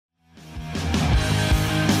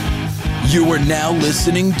You are now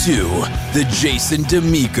listening to The Jason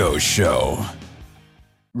Damico Show.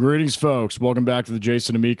 Greetings, folks. Welcome back to The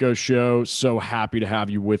Jason Damico Show. So happy to have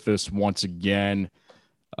you with us once again.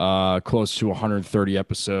 Close to 130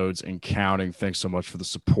 episodes and counting. Thanks so much for the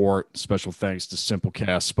support. Special thanks to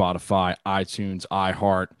Simplecast, Spotify, iTunes,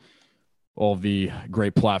 iHeart, all the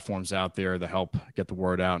great platforms out there that help get the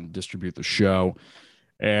word out and distribute the show.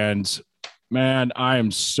 And man, I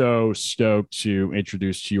am so stoked to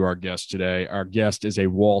introduce to you our guest today. Our guest is a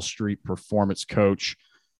Wall Street performance coach,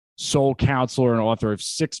 soul counselor, and author of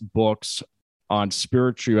 6 books on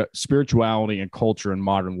spirituality and culture in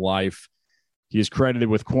modern life. He is credited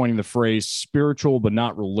with coining the phrase spiritual but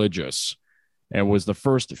not religious, and was the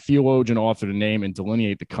first theologian author to name and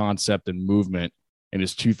delineate the concept and movement in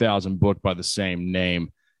his 2000 book by the same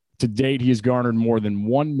name. To date, he has garnered more than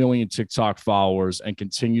 1 million TikTok followers and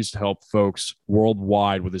continues to help folks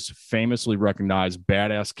worldwide with his famously recognized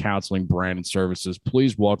badass counseling brand and services.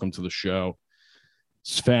 Please welcome to the show,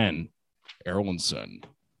 Sven Erlandson.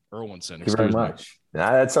 Thank you very much.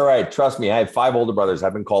 Nah, that's all right. Trust me, I have 5 older brothers.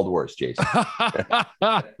 I've been called worse, Jason.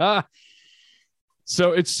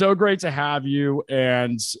 So it's so great to have you.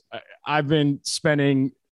 And I've been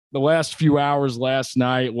spending the last few hours last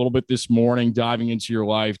night, a little bit this morning, diving into your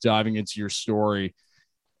life, diving into your story.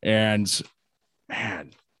 And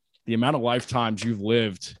man, the amount of lifetimes you've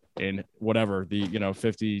lived in whatever the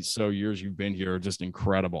 50 so years you've been here are just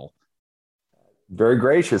incredible. Very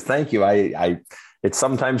gracious. Thank you. It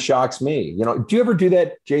sometimes shocks me. Do you ever do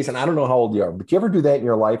that, Jason? I don't know how old you are, but do you ever do that in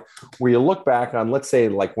your life where you look back on, let's say,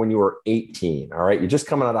 like when you were 18, all right, you're just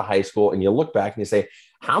coming out of high school and you look back and you say,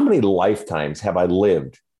 how many lifetimes have I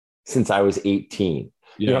lived since I was 18?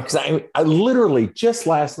 Yeah. Because I literally just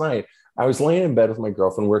last night, I was laying in bed with my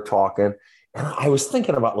girlfriend, we're talking, and I was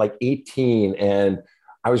thinking about like 18, and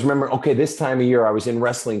I was remembering, okay, this time of year I was in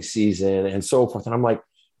wrestling season and so forth. And I'm like,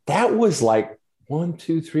 that was like 1,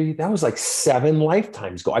 2, 3, that was like 7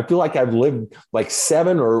 lifetimes ago. I feel like I've lived like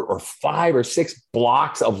 7 or 5 or 6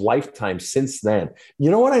 blocks of lifetimes since then.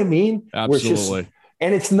 You know what I mean? Absolutely.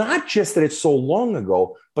 And it's not just that it's so long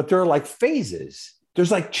ago, but there are like phases. There's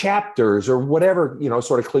like chapters or whatever,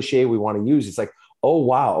 sort of cliche we want to use. It's like, oh,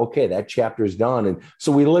 wow, okay, that chapter is done. And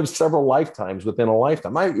so we live several lifetimes within a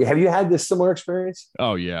lifetime. Have you had this similar experience?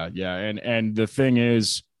 Oh, yeah. Yeah. And the thing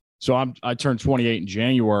is, so I turned 28 in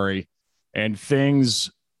January, and things,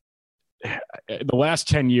 the last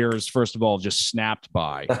 10 years, first of all, just snapped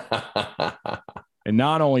by. And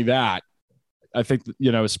not only that, I think,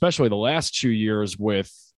 especially the last 2 years with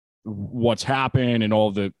what's happened and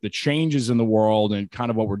all the changes in the world and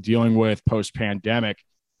kind of what we're dealing with post-pandemic,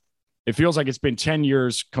 it feels like it's been 10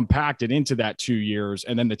 years compacted into that 2 years,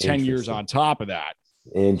 and then the 10 years on top of that.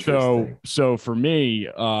 Interesting. So for me,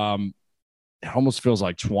 it almost feels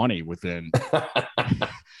like 20 within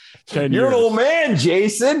 10 You're years. an old man,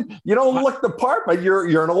 Jason. You don't look the part, but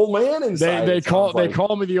you're an old man inside. They call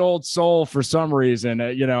me the old soul for some reason.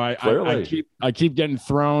 I keep getting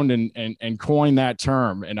thrown and coined that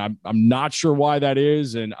term, and I'm not sure why that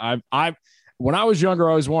is. And I when I was younger,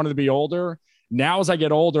 I always wanted to be older. Now as I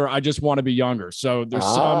get older, I just want to be younger. So there's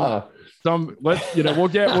we'll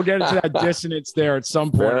get into that dissonance there at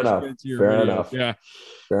some point. Fair enough. Yeah.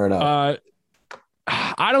 Fair enough.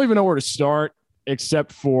 I don't even know where to start,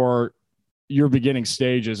 except for your beginning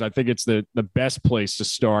stages. I think it's the best place to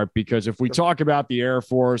start, because if we talk about the Air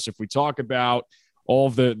Force, if we talk about all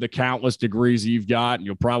of the countless degrees you've got, and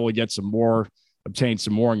you'll probably get obtain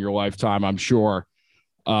some more in your lifetime, I'm sure.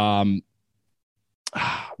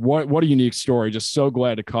 What a unique story. Just so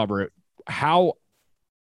glad to cover it.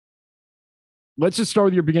 Let's just start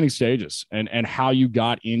with your beginning stages and how you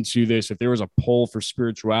got into this. If there was a pull for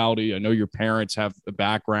spirituality, I know your parents have a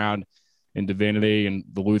background in divinity and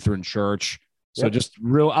the Lutheran Church. So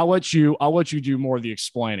I'll let you do more of the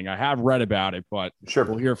explaining. I have read about it, but sure,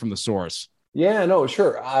 we'll hear from the source. Yeah, no,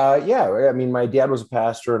 sure. I mean, my dad was a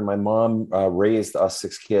pastor and my mom raised us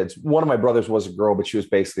 6 kids. One of my brothers was a girl, but she was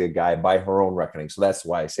basically a guy by her own reckoning. So that's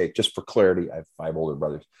why I say, just for clarity, I have 5 older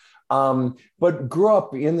brothers. But grew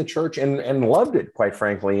up in the church and loved it, quite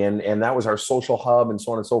frankly. And that was our social hub and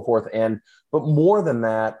so on and so forth. But more than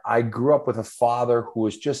that, I grew up with a father who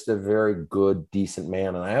was just a very good, decent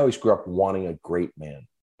man. And I always grew up wanting a great man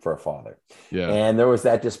for a father. Yeah. And there was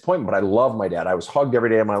that disappointment, but I loved my dad. I was hugged every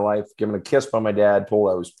day of my life, given a kiss by my dad, told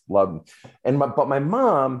I was loved him. But my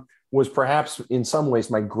mom was perhaps in some ways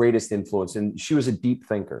my greatest influence. And she was a deep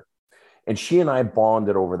thinker. And she and I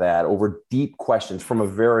bonded over deep questions from a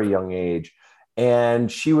very young age.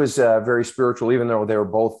 And she was very spiritual, even though they were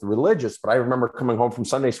both religious. But I remember coming home from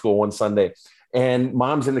Sunday school one Sunday, and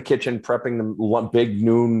mom's in the kitchen prepping the big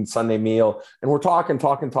noon Sunday meal. And we're talking.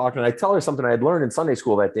 And I tell her something I had learned in Sunday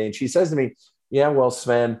school that day. And she says to me, yeah, well,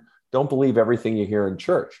 Sven, don't believe everything you hear in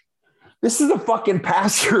church. This is a fucking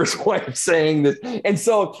pastor's wife saying this. And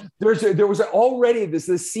so there was already the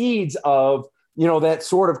seeds of, that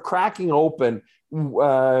sort of cracking open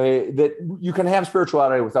that you can have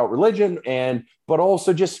spirituality without religion, but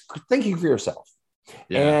also just thinking for yourself.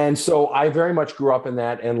 Yeah. And so I very much grew up in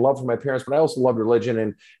that and loved my parents, but I also loved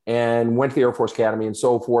religion and went to the Air Force Academy and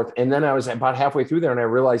so forth. And then I was about halfway through there and I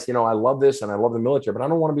realized, I love this and I love the military, but I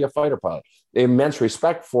don't want to be a fighter pilot. Immense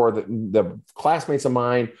respect for the classmates of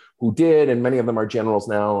mine who did, and many of them are generals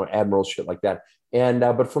now, admirals, shit like that. And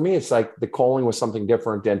but for me, it's like the calling was something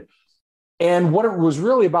different. And what it was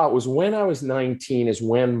really about was when I was 19 is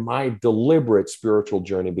when my deliberate spiritual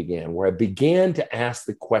journey began, where I began to ask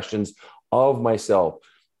the questions of myself.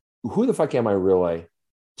 Who the fuck am I really?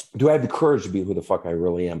 Do I have the courage to be who the fuck I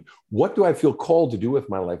really am? What do I feel called to do with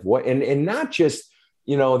my life? What, and not just,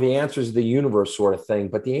 the answers of the universe sort of thing,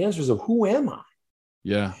 but the answers of who am I?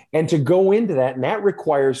 Yeah. And to go into that, and that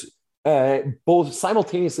requires both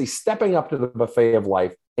simultaneously stepping up to the buffet of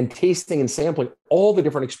life and tasting and sampling all the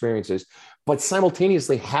different experiences, but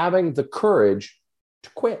simultaneously having the courage to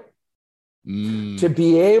quit. To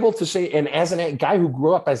be able to say, and as a guy who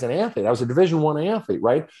grew up as an athlete, I was a Division I athlete,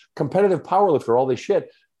 right? Competitive powerlifter, all this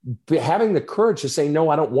shit, having the courage to say, no,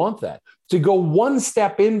 I don't want that. To go one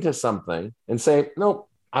step into something and say, no,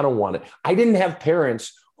 I don't want it. I didn't have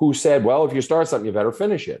parents who said, well, if you start something, you better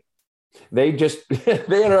finish it. They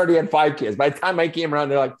had already had 5 kids. By the time I came around,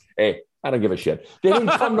 they're like, hey, I don't give a shit. They didn't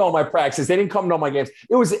come to all my practices. They didn't come to all my games.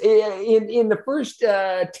 It was in the first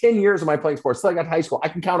 10 years of my playing sports, till I got to high school, I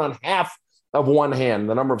can count on half of one hand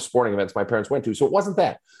the number of sporting events my parents went to. So it wasn't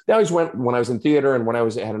that. They always went when I was in theater and when I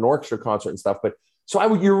was at an orchestra concert and stuff. But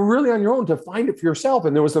so you're really on your own to find it for yourself.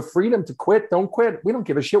 And there was the freedom to quit. Don't quit. We don't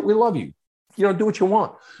give a shit. We love you. Do what you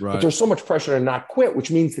want. Right. But there's so much pressure to not quit,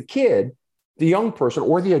 which means the kid, the young person,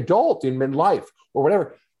 or the adult in midlife or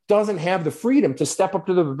whatever, doesn't have the freedom to step up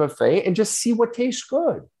to the buffet and just see what tastes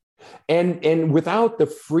good. And without the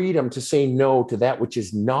freedom to say no to that which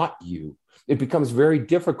is not you, it becomes very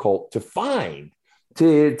difficult to find,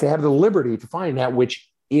 to have the liberty to find that which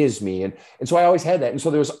is me. And so I always had that. And so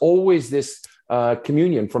there was always this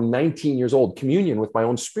communion from 19 years old, communion with my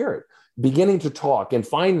own spirit, beginning to talk and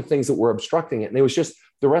find the things that were obstructing it. And it was just,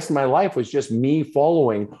 the rest of my life was just me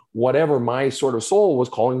following whatever my sort of soul was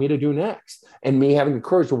calling me to do next, and me having the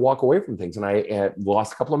courage to walk away from things. And I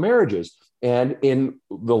lost a couple of marriages. And in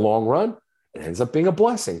the long run, it ends up being a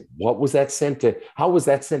blessing. How was that sent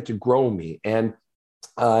to grow me? And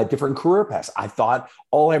different career paths. I thought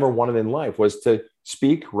all I ever wanted in life was to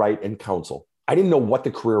speak, write, and counsel. I didn't know what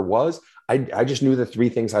the career was. I just knew the 3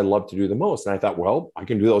 things I loved to do the most. And I thought, well, I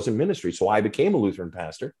can do those in ministry. So I became a Lutheran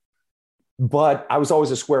pastor. But I was always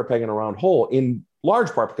a square peg in a round hole, in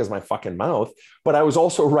large part because of my fucking mouth. But I was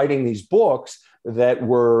also writing these books that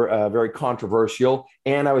were very controversial.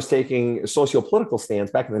 And I was taking socio-political stands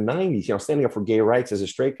back in the 90s, standing up for gay rights as a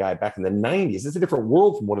straight guy back in the 90s. It's a different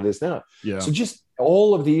world from what it is now. Yeah. So just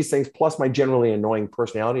all of these things, plus my generally annoying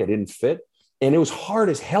personality, I didn't fit. And it was hard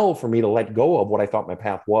as hell for me to let go of what I thought my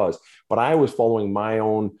path was. But I was following my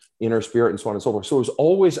own inner spirit and so on and so forth. So it was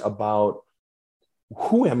always about,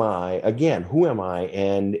 who am I? Again, who am I?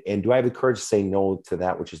 And do I have the courage to say no to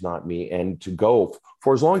that which is not me, and to go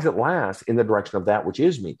for as long as it lasts in the direction of that which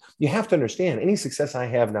is me? You have to understand, any success I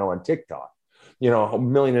have now on TikTok, 1.5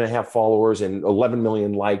 million followers and 11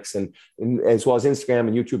 million likes, and as well as Instagram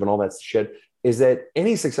and YouTube and all that shit, is that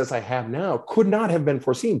any success I have now could not have been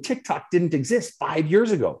foreseen. TikTok didn't exist 5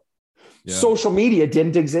 years ago. Yeah. Social media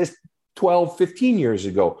didn't exist 12, 15 years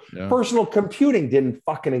ago. Yeah. Personal computing didn't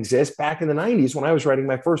fucking exist back in the 90s when I was writing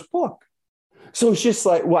my first book. So it's just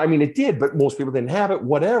like, well, I mean, it did, but most people didn't have it,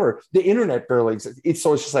 whatever. The internet barely exists.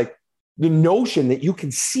 So it's just like the notion that you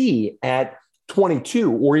can see at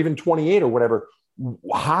 22 or even 28 or whatever,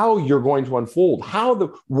 how you're going to unfold,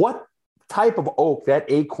 what type of oak that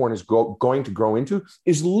acorn is going to grow into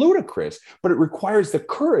is ludicrous, but it requires the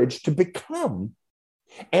courage to become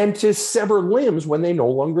and to sever limbs when they no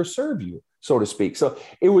longer serve you, so to speak. So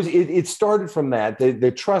it started from that,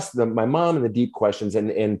 the trust, my mom, and the deep questions,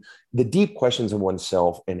 and the deep questions of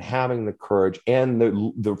oneself, and having the courage and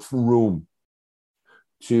the room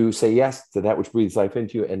to say yes to that which breathes life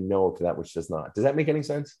into you and no to that which does not. Does that make any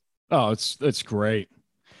sense? Oh, it's great.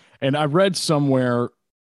 And I read somewhere,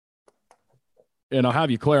 and I'll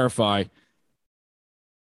have you clarify,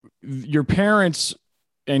 your parents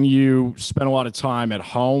and you spent a lot of time at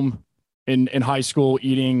home in high school,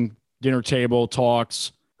 eating dinner table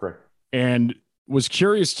talks. Correct. And was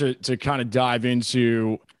curious to kind of dive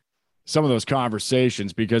into some of those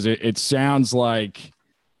conversations, because it sounds like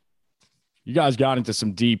you guys got into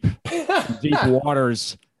some deep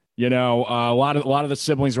waters. A lot of the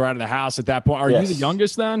siblings were out of the house at that point. Are you the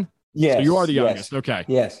youngest then? Yes. So you are the youngest. Okay.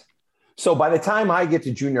 Yes. So by the time I get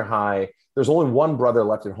to junior high, there's only one brother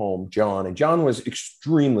left at home, John. And John was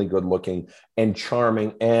extremely good looking and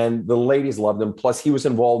charming, and the ladies loved him. Plus, he was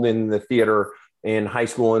involved in the theater in high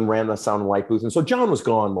school and ran the sound and light booth. And so John was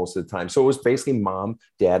gone most of the time. So it was basically mom,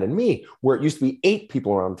 dad, and me, where it used to be 8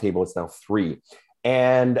 people around the table. It's now 3.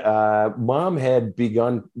 And mom had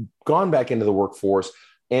gone back into the workforce,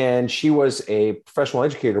 and she was a professional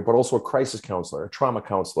educator, but also a crisis counselor, a trauma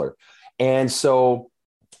counselor. And so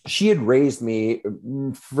she had raised me,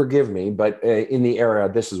 forgive me, but in the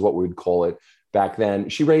era, this is what we would call it back then.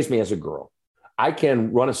 She raised me as a girl. I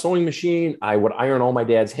can run a sewing machine. I would iron all my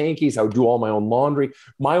dad's hankies. I would do all my own laundry.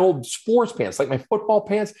 My old sports pants, like my football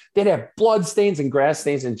pants, they'd have blood stains and grass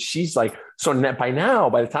stains. And she's like, so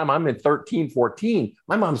by the time I'm in 13, 14,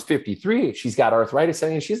 my mom's 53. She's got arthritis.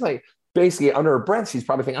 And she's like, basically under her breath, she's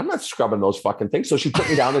probably thinking, I'm not scrubbing those fucking things. So she took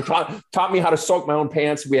me down and taught me how to soak my own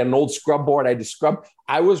pants. We had an old scrub board. I had to scrub.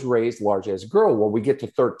 I was raised largely as a girl. Well, we get to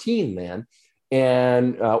 13 then,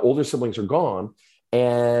 and older siblings are gone.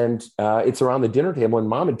 And it's around the dinner table, and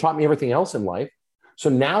mom had taught me everything else in life. So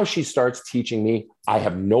now she starts teaching me, I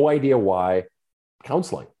have no idea why,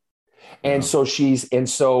 counseling. And so she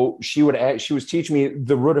was teaching me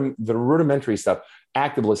the rudimentary stuff: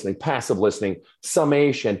 active listening, passive listening,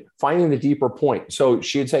 summation, finding the deeper point. So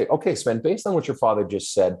she'd say, okay, Sven, based on what your father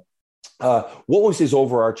just said, what was his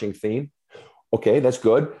overarching theme? Okay, that's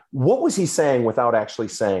good. What was he saying without actually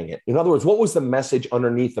saying it? In other words, what was the message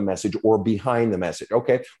underneath the message or behind the message?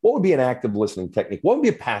 Okay, what would be an active listening technique? What would be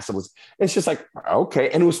a passive listening? And it's just like, okay.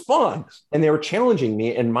 And it was fun. And they were challenging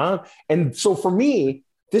me and mom. And so for me,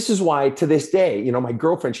 this is why to this day, my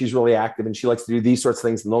girlfriend, she's really active and she likes to do these sorts of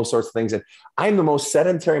things and those sorts of things. And I'm the most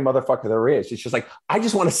sedentary motherfucker there is. It's just like, I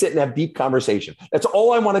just want to sit and have deep conversation. That's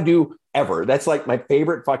all I want to do ever. That's like my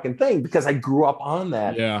favorite fucking thing, because I grew up on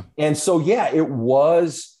that. Yeah. And so, yeah, it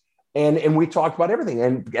was. And we talked about everything.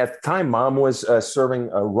 And at the time, mom was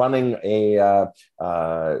running a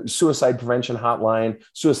suicide prevention hotline,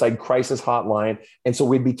 suicide crisis hotline. And so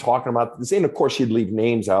we'd be talking about this. And of course, she'd leave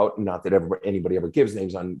names out. Not that anybody ever gives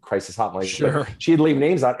names on crisis hotlines. Sure. She'd leave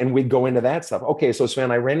names out, and we'd go into that stuff. Okay, so Sven,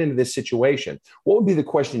 I ran into this situation. What would be the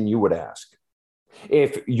question you would ask?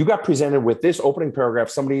 If you got presented with this opening paragraph,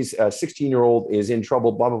 somebody's 16-year-old is in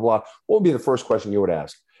trouble, blah, blah, blah, what would be the first question you would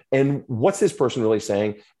ask? And what's this person really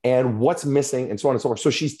saying? And what's missing? And so on and so forth. So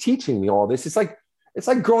she's teaching me all this. It's like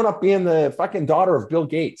growing up being the fucking daughter of Bill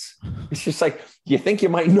Gates. It's just like, you think you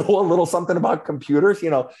might know a little something about computers,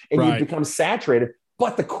 and right. You become saturated.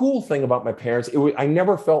 But the cool thing about my parents, I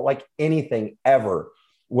never felt like anything ever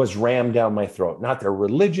was rammed down my throat. Not their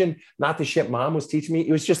religion, not the shit mom was teaching me.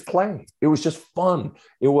 It was just play. It was just fun.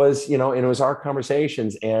 It was, and it was our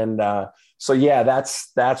conversations. And so, yeah,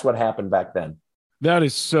 that's what happened back then. That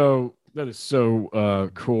is so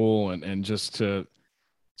cool. And just to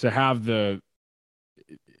have the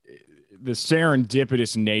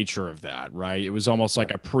serendipitous nature of that, right? It was almost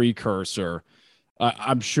like a precursor.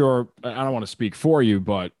 I'm sure, I don't want to speak for you,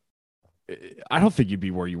 but I don't think you'd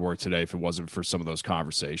be where you were today if it wasn't for some of those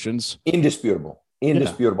conversations. Indisputable. Yeah.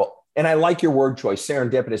 And I like your word choice,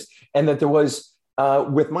 serendipitous. And that there was,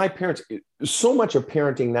 with my parents, so much of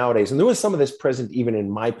parenting nowadays, and there was some of this present even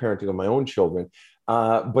in my parenting of my own children,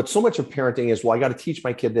 but so much of parenting is, well, I got to teach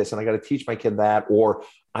my kid this and I got to teach my kid that, or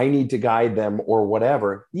I need to guide them or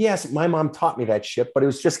whatever. Yes, my mom taught me that shit, but it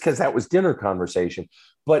was just because that was dinner conversation.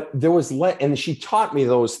 But there was, and she taught me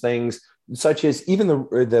those things, such as even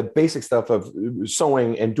the basic stuff of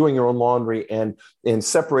sewing and doing your own laundry and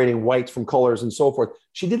separating whites from colors and so forth.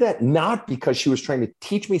 She did that not because she was trying to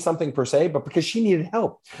teach me something per se, but because she needed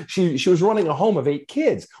help. She was running a home of 8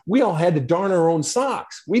 kids. We all had to darn our own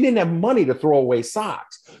socks. We didn't have money to throw away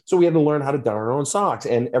socks. So we had to learn how to darn our own socks,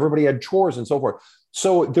 and everybody had chores and so forth.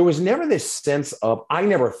 So there was never this sense of,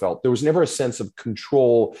 there was never a sense of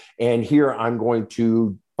control. And here I'm going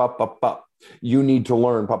to you need to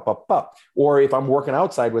learn, or if I'm working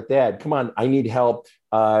outside with dad, come on, I need help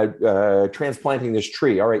transplanting this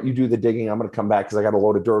tree. All right, you do the digging. I'm going to come back because I got a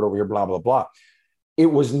load of dirt over here, blah, blah, blah. It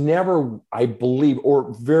was never, I believe,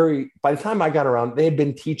 by the time I got around, they had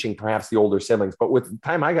been teaching perhaps the older siblings, but with the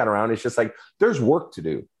time I got around, it's just like, there's work to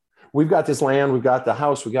do. We've got this land, we've got the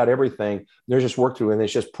house, we got everything. There's just work to do, and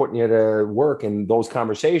it's just putting you to work. And those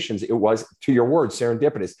conversations, it was, to your word,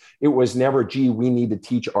 serendipitous. It was never, gee, we need to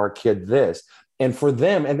teach our kid this. And for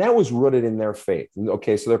them, and that was rooted in their faith.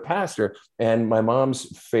 Okay, so their pastor and my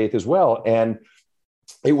mom's faith as well. And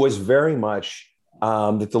it was very much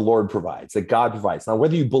that the Lord provides, that God provides. Now,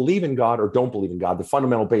 whether you believe in God or don't believe in God, the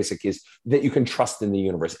fundamental basic is that you can trust in the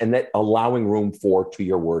universe, and that allowing room for, to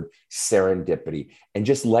your word, serendipity, and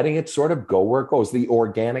just letting it sort of go where it goes, the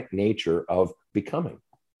organic nature of becoming.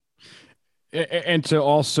 And to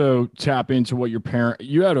also tap into what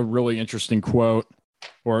you had a really interesting quote,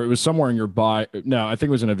 or it was somewhere in your bio. No, I think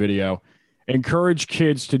it was in a video. Encourage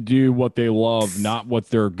kids to do what they love, not what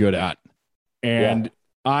they're good at. And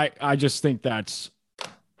I just think it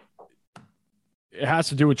has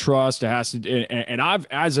to do with trust. It has to, and I've,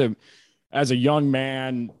 as a young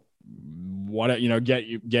man,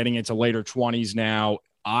 getting into later 20s now,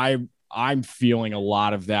 I'm feeling a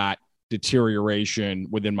lot of that deterioration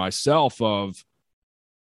within myself of,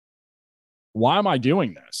 why am I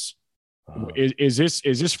doing this? Is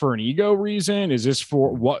this for an ego reason? Is this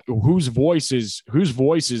for what? Whose voice is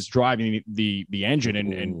driving the engine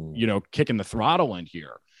and kicking the throttle in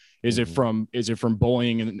here? Is it from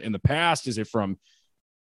bullying in the past? Is it from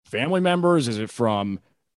family members? Is it from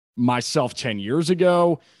myself 10 years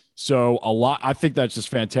ago? So I think that's just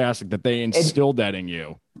fantastic that they instilled that in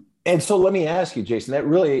you. And so let me ask you, Jason,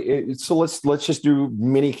 let's just do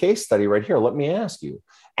mini case study right here. Let me ask you,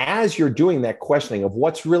 as you're doing that questioning of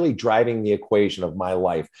what's really driving the equation of my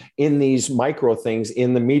life in these micro things,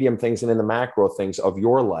 in the medium things, and in the macro things of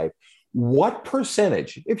your life, what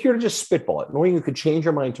percentage, if you're to just spitball it, knowing you could change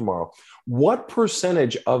your mind tomorrow, what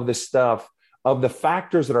percentage of the stuff, of the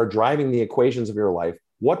factors that are driving the equations of your life,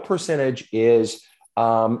 what percentage is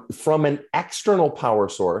from an external power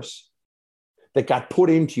source that got put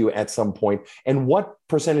into you at some point, and what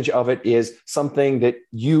percentage of it is something that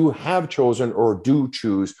you have chosen or do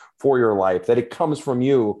choose for your life, that it comes from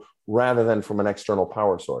you rather than from an external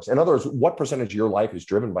power source? In other words, what percentage of your life is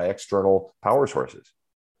driven by external power sources?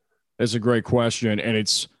 That's a great question. And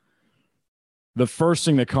it's the first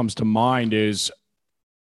thing that comes to mind is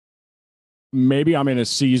maybe I'm in a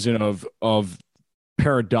season of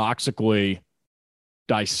paradoxically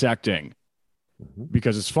dissecting,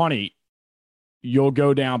 because it's funny. You'll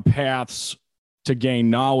go down paths to gain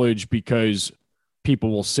knowledge because people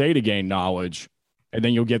will say to gain knowledge, and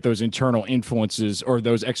then you'll get those internal influences or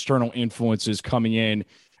those external influences coming in,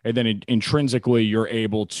 and then intrinsically you're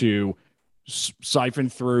able to siphon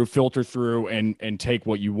through, filter through, and take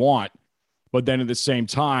what you want. But then at the same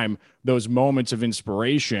time, those moments of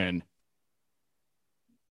inspiration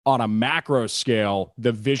on a macro scale,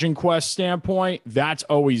 the Vision Quest standpoint, that's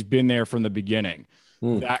always been there from the beginning.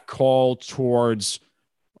 That call towards,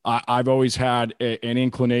 I've always had an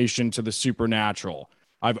inclination to the supernatural.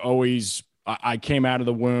 I came out of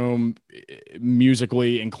the womb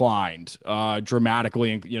musically inclined,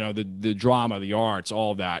 dramatically, the drama, the arts,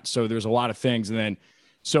 all of that. So there's a lot of things. And then,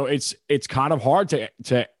 so it's kind of hard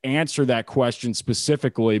to answer that question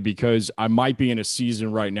specifically, because I might be in a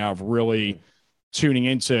season right now of really tuning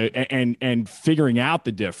into and figuring out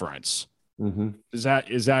the difference. Is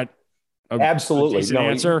that absolutely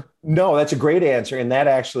answer? No, that's a great answer. And that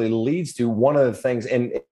actually leads to one of the things,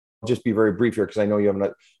 and I'll just be very brief here because I know you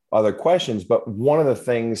have other questions, but one of the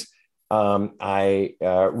things I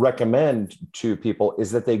recommend to people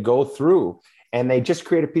is that they go through and they just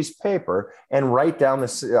create a piece of paper and write down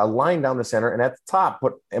a line down the center, and at the top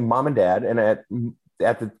put mom and dad, and at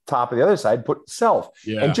the top of the other side put self,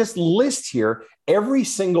 and just list here every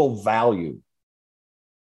single value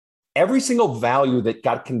that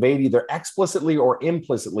got conveyed either explicitly or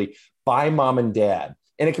implicitly by mom and dad.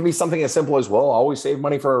 And it can be something as simple as, well, always save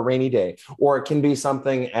money for a rainy day. Or it can be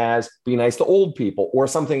something as be nice to old people, or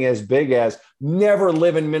something as big as never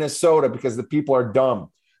live in Minnesota because the people are dumb.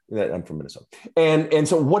 I'm from Minnesota. And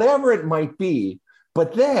so whatever it might be,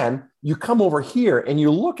 but then you come over here and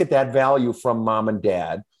you look at that value from mom and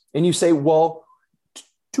dad and you say, well,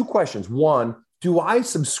 two questions. One, do I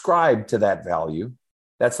subscribe to that value?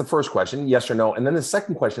 That's the first question, yes or no. And then the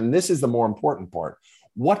second question, this is the more important part.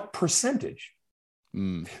 What percentage?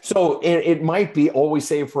 So it might be always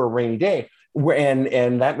save for a rainy day.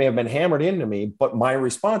 And that may have been hammered into me, but my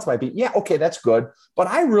response might be, yeah, okay, that's good. But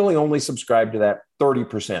I really only subscribe to that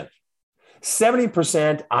 30%.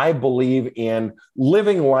 70%, I believe in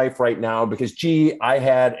living life right now because, gee, I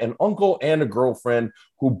had an uncle and a girlfriend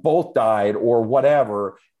who both died or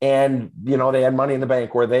whatever. And, they had money in the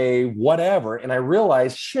bank or they whatever. And I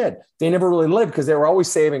realized, shit, they never really lived because they were always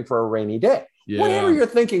saving for a rainy day. Yeah. Whatever your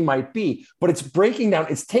thinking might be, but it's breaking down.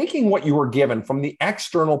 It's taking what you were given from the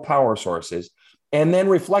external power sources and then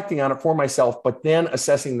reflecting on it for myself, but then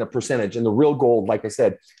assessing the percentage. And the real gold, like I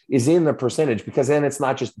said, is in the percentage, because then it's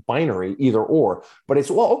not just binary, either or, but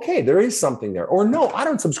it's, well, okay, there is something there. Or no, I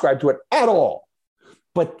don't subscribe to it at all.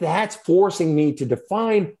 But that's forcing me to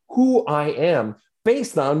define who I am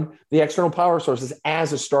based on the external power sources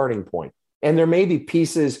as a starting point. And there may be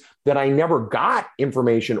pieces that I never got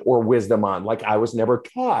information or wisdom on, like I was never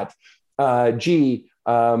taught, owning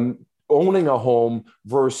a home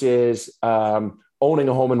versus owning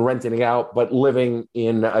a home and renting it out, but living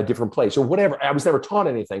in a different place or whatever. I was never taught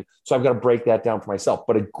anything. So I've got to break that down for myself.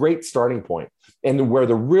 But a great starting point, and where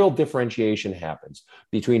the real differentiation happens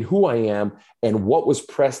between who I am and what was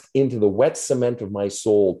pressed into the wet cement of my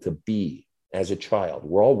soul to be as a child.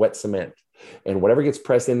 We're all wet cement. And whatever gets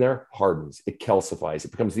pressed in there hardens, it calcifies, it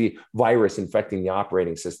becomes the virus infecting the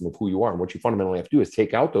operating system of who you are. And what you fundamentally have to do is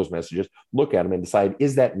take out those messages, look at them, and decide,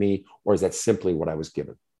 is that me, or is that simply what I was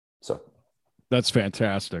given? So that's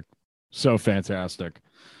fantastic. So fantastic.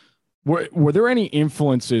 Were there any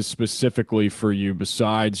influences specifically for you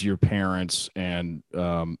besides your parents and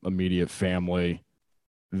immediate family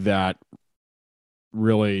that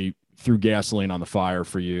really threw gasoline on the fire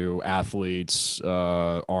for you, athletes,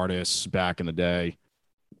 artists back in the day?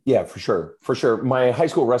 Yeah, for sure. For sure. My high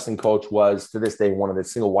school wrestling coach was, to this day, one of the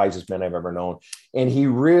single wisest men I've ever known. And he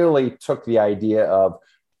really took the idea of,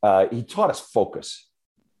 he taught us focus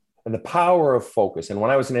and the power of focus. And when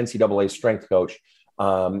I was an NCAA strength coach,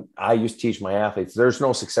 I used to teach my athletes, there's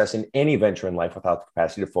no success in any venture in life without the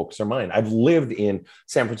capacity to focus their mind. I've lived in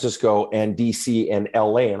San Francisco and DC and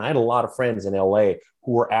LA, and I had a lot of friends in LA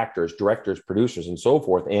who were actors, directors, producers, and so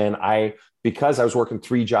forth. And because I was working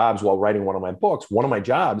 3 jobs while writing one of my books, one of my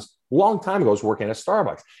jobs a long time ago was working at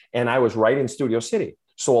Starbucks, and I was right in Studio City.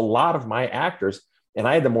 So a lot of my actors, and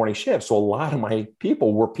I had the morning shift. So a lot of my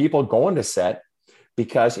people were people going to set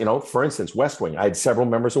because, for instance, West Wing, I had several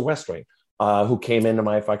members of West Wing who came into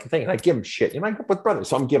my fucking thing, and I'd give them shit. I grew up with brothers,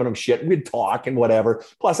 so I'm giving them shit. We'd talk and whatever.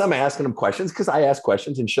 Plus I'm asking them questions because I ask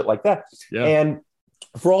questions and shit like that. Yeah. And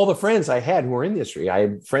for all the friends I had who were in the industry, I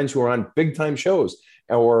had friends who were on big time shows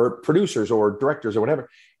or producers or directors or whatever.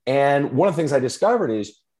 And one of the things I discovered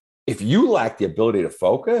is if you lack the ability to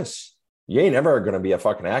focus, you ain't ever going to be a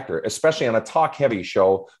fucking actor, especially on a talk heavy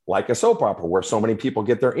show like a soap opera where so many people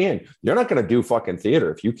get their in. You're not going to do fucking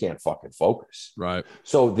theater if you can't fucking focus. Right.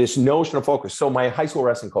 So this notion of focus. So my high school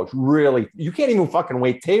wrestling coach really, you can't even fucking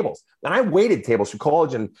wait tables. And I waited tables for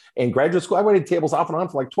college and graduate school. I waited tables off and on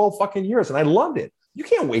for like 12 fucking years, and I loved it. You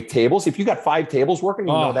can't wait tables. If you got 5 tables working,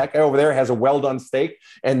 that guy over there has a well-done steak,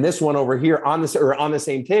 and this one over here on the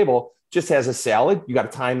same table just has a salad. You got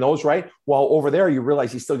to time those right. While over there, you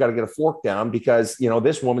realize you still got to get a fork down because,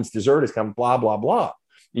 this woman's dessert is coming, blah, blah, blah.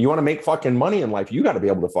 You want to make fucking money in life, you got to be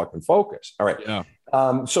able to fucking focus. All right.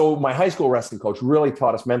 Yeah. So my high school wrestling coach really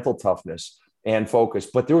taught us mental toughness and focus.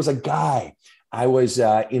 But there was a guy, I was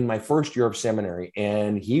in my first year of seminary,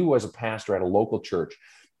 and he was a pastor at a local church.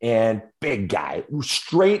 And big guy,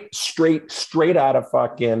 straight out of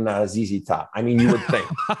fucking ZZ Top. I mean, you would think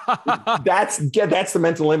that's the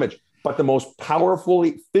mental image. But the most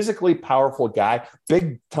physically powerful guy,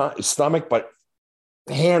 big stomach, but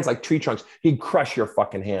hands like tree trunks. He'd crush your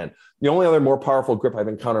fucking hand. The only other more powerful grip I've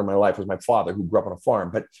encountered in my life was my father, who grew up on a farm.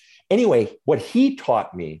 But anyway, what he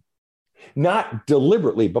taught me, not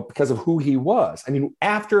deliberately, but because of who he was. I mean,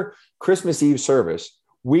 after Christmas Eve service,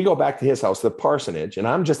 we go back to his house, the parsonage, and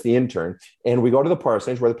I'm just the intern. And we go to the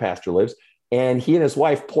parsonage where the pastor lives, and he and his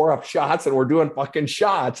wife pour up shots, and we're doing fucking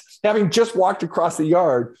shots, having just walked across the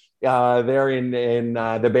yard there in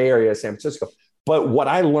the Bay Area of San Francisco. But what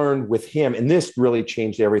I learned with him, and this really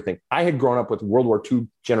changed everything. I had grown up with World War II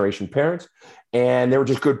generation parents, and they were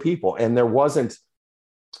just good people. And there wasn't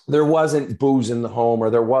booze in the home,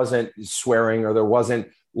 or there wasn't swearing, or there wasn't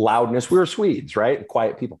loudness. We were Swedes, right?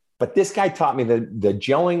 Quiet people. But this guy taught me the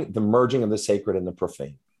gelling, the merging of the sacred and the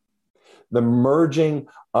profane, the merging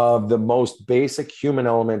of the most basic human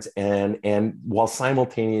elements and while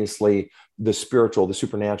simultaneously the spiritual, the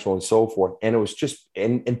supernatural, and so forth. And it was just,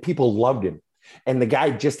 and people loved him. And the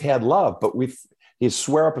guy just had love, but he'd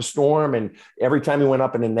swear up a storm. And every time he went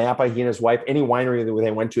up in Napa, he and his wife, any winery that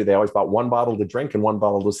they went to, they always bought 1 bottle to drink and 1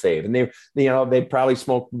 bottle to save. And they probably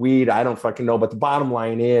smoked weed. I don't fucking know. But the bottom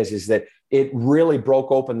line is that it really broke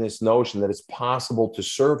open this notion that it's possible to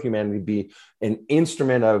serve humanity, be an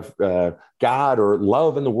instrument of God or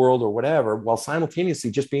love in the world or whatever, while simultaneously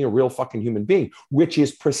just being a real fucking human being, which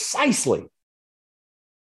is precisely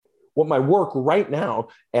what my work right now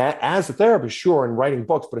as a therapist, sure, and writing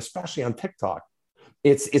books, but especially on TikTok,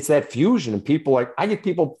 it's that fusion, and people like, I get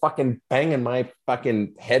people fucking banging my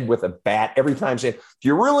fucking head with a bat every time saying, do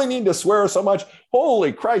you really need to swear so much?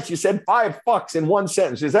 Holy Christ, you said 5 fucks in one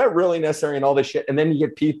sentence. Is that really necessary? And all this shit. And then you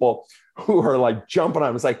get people who are like jumping on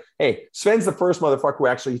him. It's like, hey, Sven's the first motherfucker who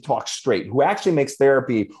actually talks straight, who actually makes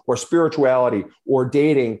therapy or spirituality or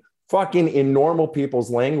dating fucking in normal people's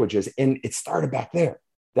languages. And it started back there.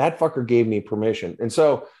 That fucker gave me permission. And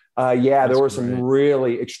so, there were some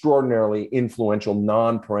really extraordinarily influential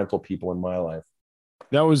non-parental people in my life.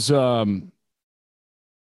 That was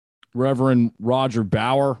Reverend Roger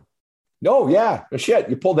Bauer. Oh, yeah. Shit,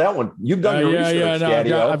 you pulled that one. You've done your research, no,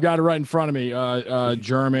 Daddy. I've got it right in front of me.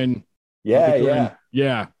 German. Yeah.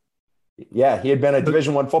 Yeah, he had been a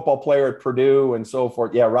Division I football player at Purdue and so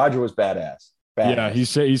forth. Yeah, Roger was badass. Yeah,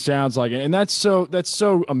 he sounds like it. And that's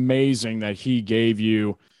so amazing that he gave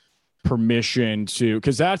you permission to,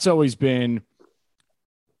 because that's always been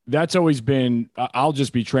I'll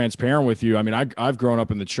just be transparent with you. I mean, I've grown up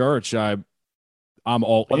in the church. I'm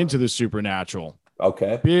all into the supernatural.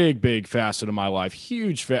 Okay. Big facet of my life.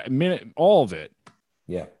 Huge all of it.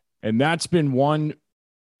 Yeah. And that's been one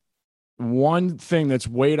thing that's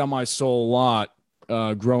weighed on my soul a lot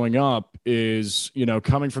growing up is,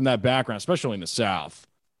 coming from that background, especially in the South.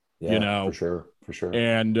 Yeah, for sure.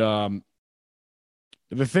 And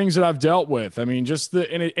the things that I've dealt with, I mean, just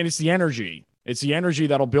it's the energy. It's the energy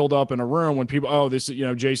that'll build up in a room when people, this is,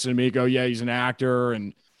 Jason Damico, yeah, he's an actor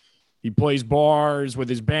and he plays bars with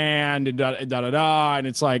his band and da. And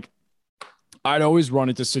it's like, I'd always run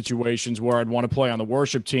into situations where I'd want to play on the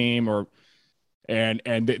worship team and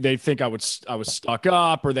they think I was stuck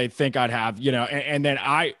up, or they think I'd have, and then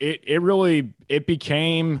it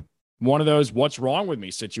became one of those what's wrong with me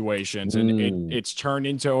situations. And it's turned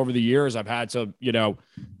into, over the years, I've had to,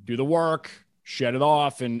 do the work, shed it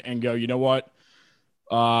off and go, you know what?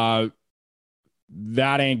 That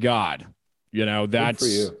ain't God. That's for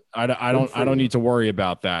you. I don't need to worry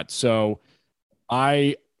about that. So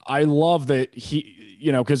I love that he,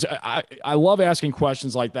 because I love asking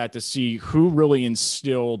questions like that to see who really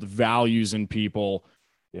instilled values in people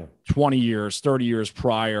 20 years, 30 years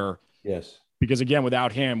prior. Yes. Because again,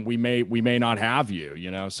 without him, we may not have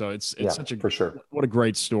you, so it's such a, for sure. What a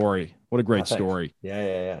great story. What a great story.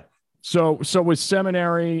 Yeah. So with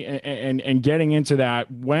seminary and getting into that,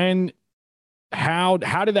 how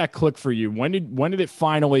did that click for you? When did it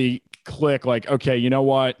finally click? Like, okay, you know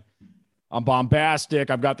what? I'm bombastic.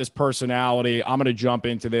 I've got this personality. I'm going to jump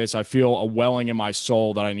into this. I feel a welling in my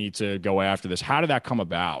soul that I need to go after this. How did that come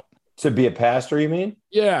about? To be a pastor, you mean?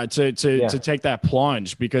 Yeah, to take that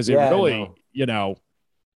plunge, because it really,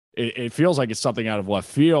 it feels like it's something out of left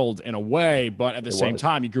field in a way, but at the same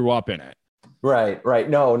time, you grew up in it. Right.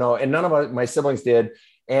 No. And none of my siblings did.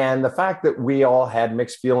 And the fact that we all had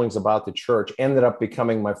mixed feelings about the church ended up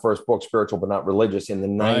becoming my first book, Spiritual But Not Religious, in the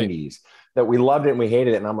 90s, that we loved it and we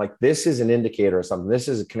hated it. And I'm like, this is an indicator of something. This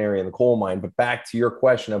is a canary in the coal mine. But back to your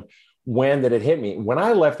question of when did it hit me? When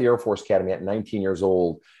I left the Air Force Academy at 19 years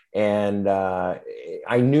old, and I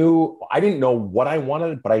didn't know what I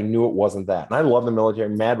wanted, but I knew it wasn't that. And I love the military,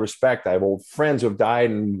 mad respect. I have old friends who have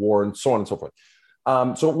died in war and so on and so forth.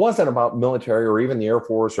 So it wasn't about military or even the Air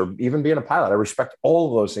Force or even being a pilot. I respect all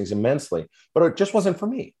of those things immensely, but it just wasn't for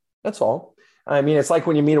me. That's all. I mean, it's like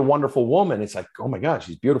when you meet a wonderful woman, it's like, oh my God,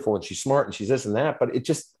 she's beautiful and she's smart and she's this and that, but I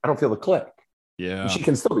don't feel the click. Yeah. She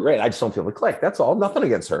can still be great. I just don't feel the click. That's all. Nothing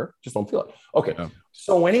against her. Just don't feel it. Okay. Yeah.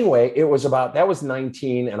 So anyway, that was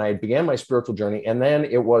 19 and I began my spiritual journey. And then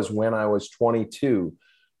it was when I was 22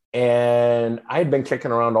 and I had been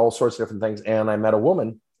kicking around all sorts of different things. And I met a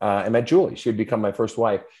woman. I met Julie. She had become my first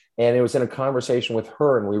wife. And it was in a conversation with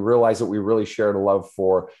her. And we realized that we really shared a love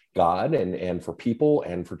for God and for people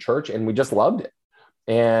and for church. And we just loved it.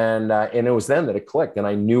 And it was then that it clicked. And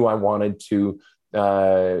I knew I wanted to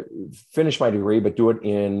finish my degree, but do it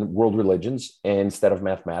in world religions instead of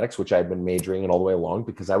mathematics, which I'd been majoring in all the way along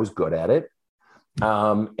because I was good at it.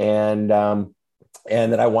 And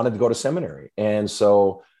that I wanted to go to seminary. And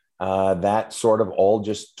so that sort of all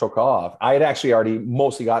just took off. I had actually already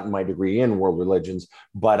mostly gotten my degree in world religions,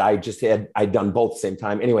 but I'd done both at the same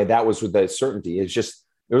time. Anyway, that was with the certainty. It's just,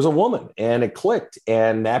 there was a woman and it clicked.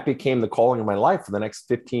 And that became the calling of my life for the next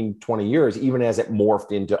 15, 20 years, even as it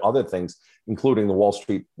morphed into other things, including the Wall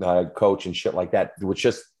Street coach and shit like that, which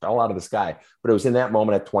just fell out of the sky. But it was in that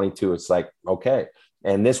moment at 22, it's like, okay.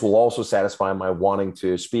 And this will also satisfy my wanting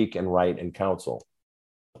to speak and write and counsel.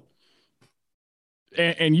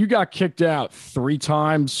 And you got kicked out 3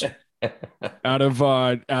 times out of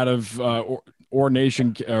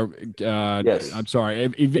ordination. Yes. I'm sorry. I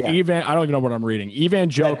don't even know what I'm reading.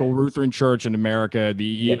 Evangelical Lutheran Church in America,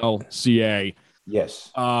 the ELCA.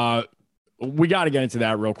 Yes. We got to get into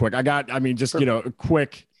that real quick.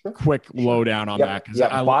 A quick lowdown on that.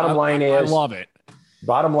 Bottom line is, I love it.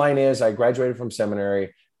 Bottom line is, I graduated from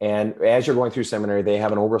seminary, and as you're going through seminary, they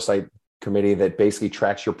have an oversight committee that basically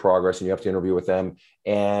tracks your progress, and you have to interview with them.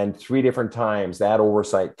 And 3 different times that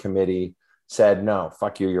oversight committee said, no,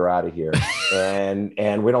 fuck you, you're out of here.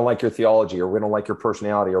 and we don't like your theology, or we don't like your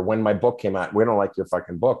personality, or when my book came out, we don't like your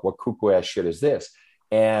fucking book. What cuckoo ass shit is this?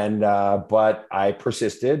 And but I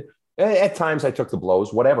persisted. At times I took the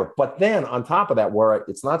blows, whatever. But then on top of that, where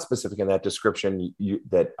it's not specific in that description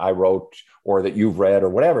that I wrote or that you've read or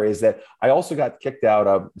whatever, is that I also got kicked out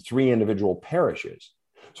of 3 individual parishes.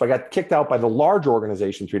 So I got kicked out by the large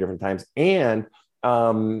organization 3 different times. And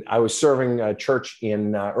I was serving a church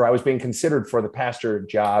or I was being considered for the pastor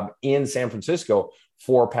job in San Francisco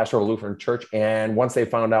for Pastoral Lutheran Church. And once they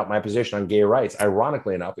found out my position on gay rights,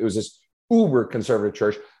 ironically enough, it was this uber conservative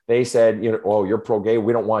church. They said, oh, you're pro-gay.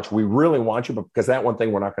 We don't want you. We really want you, but because that one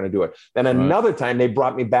thing, we're not going to do it. Then another time they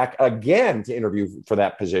brought me back again to interview for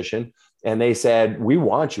that position. And they said, we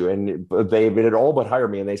want you. And they had all but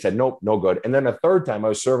hired me. And they said, nope, no good. And then a third time I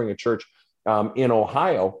was serving a church in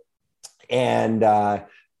Ohio. And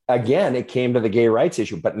again, it came to the gay rights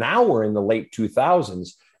issue. But now we're in the late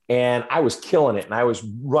 2000s. And I was killing it. And I was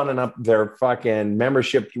running up their fucking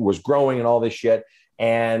membership was growing and all this shit.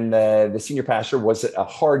 And the senior pastor was a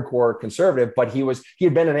hardcore conservative, but he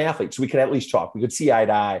had been an athlete. So we could at least talk. We could see eye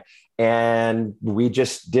to eye. And we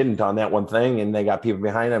just didn't on that one thing. And they got people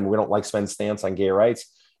behind them. We don't like Sven's stance on gay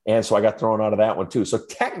rights. And so I got thrown out of that one too. So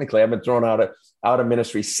technically I've been thrown out of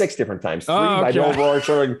ministry 6 different times, 3 by the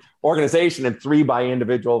overarching organization and 3 by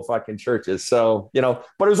individual fucking churches. So,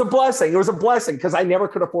 but it was a blessing. It was a blessing because I never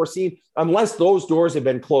could have foreseen, unless those doors had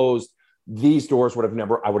been closed, these doors I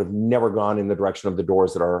would have never gone in the direction of the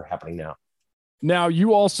doors that are happening now. Now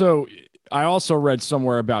I also read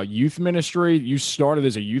somewhere about youth ministry. You started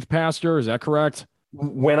as a youth pastor. Is that correct?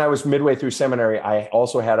 When I was midway through seminary, I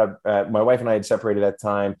also had my wife and I had separated at that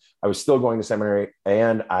time. I was still going to seminary,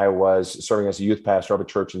 and I was serving as a youth pastor of a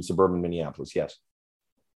church in suburban Minneapolis. Yes.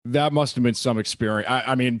 That must have been some experience.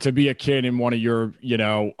 I mean, to be a kid in one of your,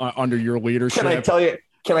 under your leadership.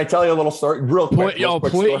 Can I tell you a little story real quick?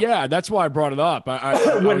 Please, yeah, that's why I brought it up.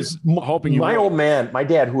 I was hoping my old man, my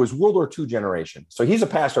dad, who was World War II generation. So he's a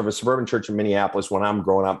pastor of a suburban church in Minneapolis when I'm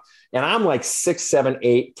growing up. And I'm like 6, 7,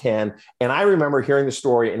 8, 10. And I remember hearing the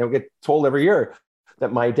story, and it'll get told every year,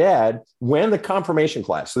 that my dad, when the confirmation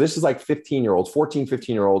class, so this is like 15-year-olds, 14,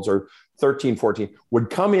 15-year-olds, or 13, 14, would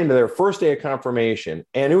come into their first day of confirmation.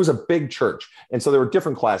 And it was a big church. And so there were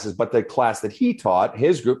different classes, but the class that he taught,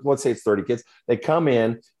 his group, let's say it's 30 kids, they come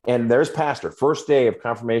in and there's pastor, first day of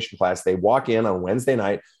confirmation class. They walk in on Wednesday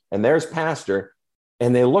night and there's pastor,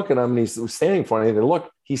 and they look at him and he's standing in front of them.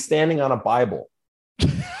 He's standing on a Bible.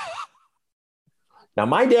 Now,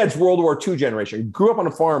 my dad's World War II generation, grew up on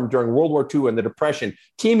a farm during World War II and the Depression,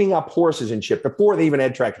 teaming up horses and shit before they even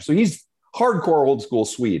had tractors. So he's hardcore old school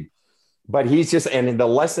Swede. But and the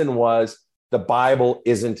lesson was the Bible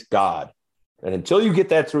isn't God. And until you get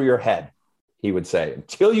that through your head, he would say,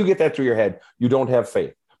 until you get that through your head, you don't have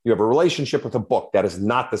faith. You have a relationship with a book that is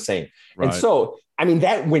not the same. Right. And so, I mean,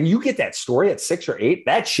 that when you get that story at 6 or 8,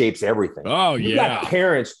 that shapes everything. Oh, you've got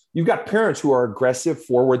parents who are aggressive,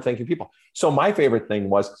 forward-thinking people. So my favorite thing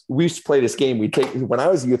was we used to play this game. When I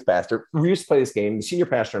was a youth pastor, we used to play this game, the senior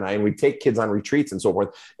pastor and I, and we'd take kids on retreats and so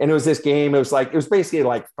forth. And it was this game. It was basically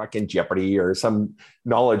like fucking Jeopardy or some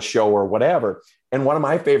knowledge show or whatever. And one of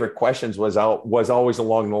my favorite questions was always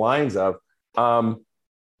along the lines of,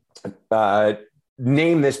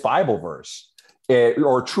 name this Bible verse,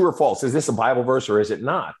 or true or false. Is this a Bible verse or is it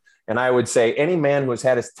not? And I would say, any man who has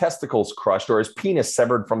had his testicles crushed or his penis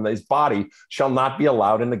severed from his body shall not be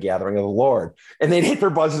allowed in the gathering of the Lord. And they'd hit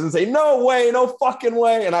their buzzers and say, no way, no fucking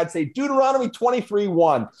way. And I'd say, Deuteronomy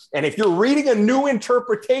 23:1. And if you're reading a new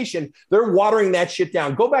interpretation, they're watering that shit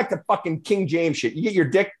down. Go back to fucking King James shit. You get your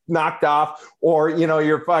dick knocked off, or,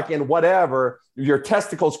 your fucking whatever, your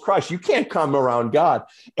testicles crushed. You can't come around God.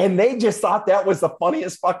 And they just thought that was the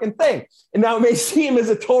funniest fucking thing. And now it may seem as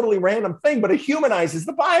a totally random thing, but it humanizes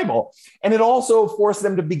the Bible. And it also forced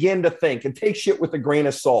them to begin to think and take shit with a grain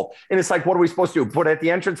of salt. And it's like, what are we supposed to do? Put at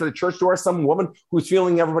the entrance of the church door some woman who's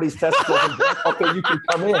feeling everybody's testicles and okay, you can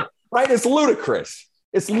come in. Right? It's ludicrous.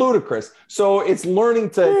 It's ludicrous. So it's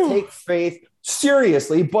learning to take faith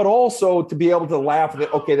seriously, but also to be able to laugh at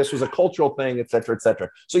it. Okay, this was a cultural thing, et cetera, et cetera.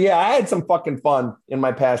 So yeah, I had some fucking fun in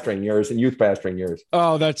my pastoring years and youth pastoring years.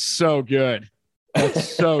 Oh, that's so good. That's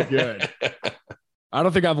so good. I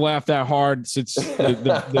don't think I've laughed that hard since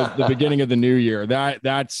the beginning of the new year.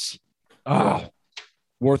 That's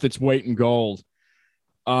worth its weight in gold.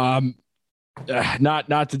 Not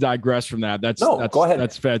to digress from that. That's go ahead.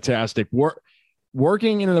 That's fantastic.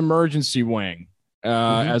 Working in an emergency wing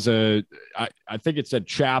as I think it said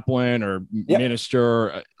chaplain or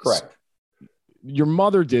minister. Correct. Your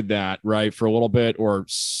mother did that, right, for a little bit or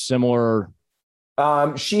similar.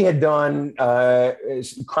 She had done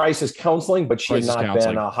crisis counseling, but she had not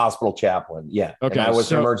been a hospital chaplain. Yeah. Okay. And I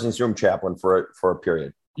was an emergency room chaplain for a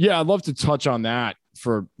period. Yeah. I'd love to touch on that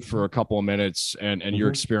for a couple of minutes and your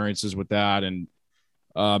experiences with that. And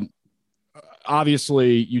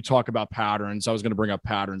obviously you talk about patterns. I was going to bring up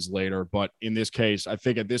patterns later, but in this case, I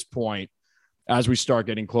think at this point, as we start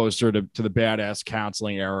getting closer to the badass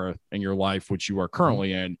counseling era in your life, which you are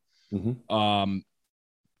currently in,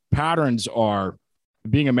 patterns are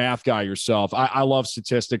being a math guy yourself. I love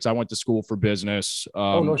statistics. I went to school for business.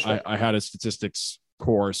 I had a statistics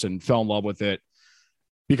course and fell in love with it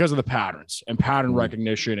because of the patterns and pattern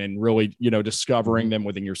recognition and really, discovering them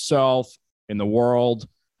within yourself, in the world,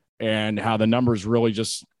 and how the numbers really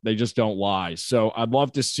just don't lie. So I'd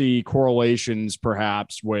love to see correlations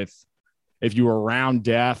perhaps with if you were around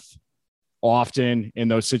death often in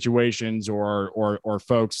those situations or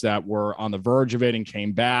folks that were on the verge of it and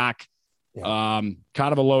came back. Kind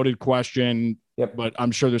of a loaded question, but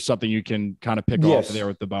I'm sure there's something you can kind of pick off there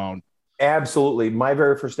with the bone. Absolutely. My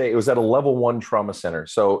very first day, it was at a level 1 trauma center.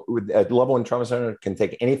 So a level 1 trauma center can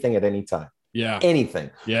take anything at any time. Yeah. Anything.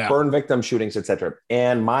 Yeah. Burn victim shootings, etc.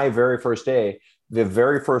 And my very first day, the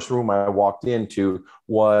very first room I walked into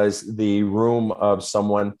was the room of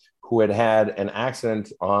someone who had an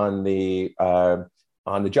accident on the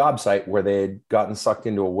job site where they had gotten sucked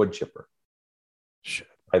into a wood chipper. Shit.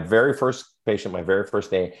 My very first patient, my very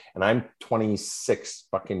first day, and I'm 26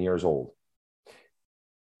 fucking years old.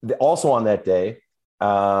 Also on that day,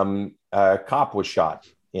 a cop was shot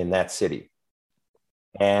in that city.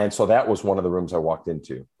 And so that was one of the rooms I walked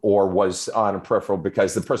into, or was on a peripheral,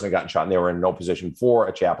 because the person had gotten shot and they were in no position for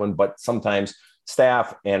a chaplain, but sometimes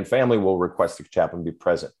staff and family will request the chaplain be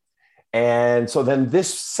present. And so then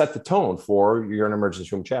this set the tone for you're an emergency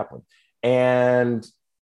room chaplain. And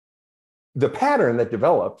the pattern that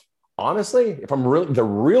developed, honestly, if I'm really, the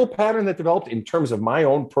real pattern that developed in terms of my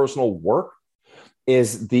own personal work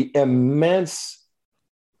is the immense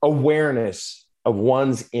awareness of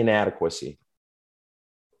one's inadequacy.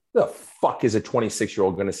 The fuck is a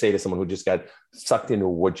 26-year-old going to say to someone who just got sucked into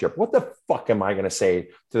a wood chip? What the fuck am I going to say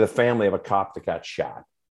to the family of a cop that got shot,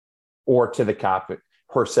 or to the cop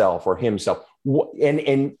herself or himself?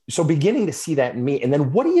 And so beginning to see that in me. And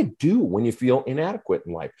then what do you do when you feel inadequate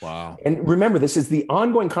in life? Wow. And remember, this is the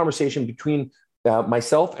ongoing conversation between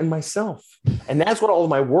myself and myself. And that's what all of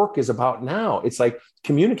my work is about now. It's like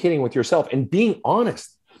communicating with yourself and being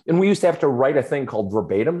honest. And we used to have to write a thing called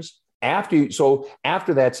verbatims. After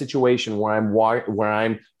that situation where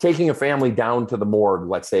I'm taking a family down to the morgue,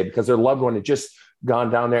 let's say, because their loved one had just gone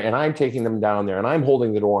down there, and I'm taking them down there and I'm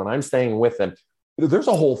holding the door and I'm staying with them, there's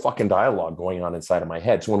a whole fucking dialogue going on inside of my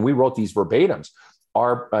head. So when we wrote these verbatims,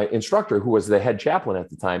 our instructor, who was the head chaplain at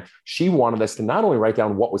the time, she wanted us to not only write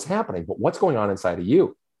down what was happening, but what's going on inside of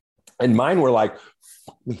you. And mine were like,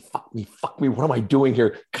 fuck me. What am I doing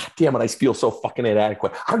here? God damn it. I feel so fucking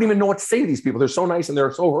inadequate. I don't even know what to say to these people. They're so nice and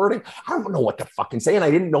they're so hurting. I don't know what to fucking say. And I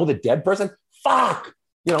didn't know the dead person. Fuck.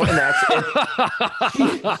 And that's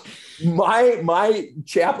it. My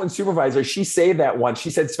chaplain supervisor, she saved that one. She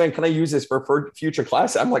said, Sven, can I use this for future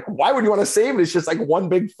class? I'm like, why would you want to save it? It's just like one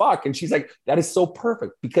big fuck. And she's like, that is so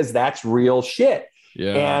perfect, because that's real shit.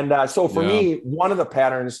 Yeah. And so for me, one of the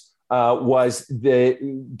patterns was the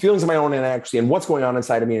feelings of my own inadequacy and what's going on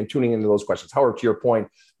inside of me, and tuning into those questions. However, to your point,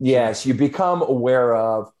 yes, you become aware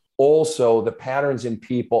of also the patterns in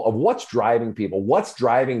people of what's driving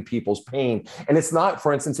people's pain. And it's not,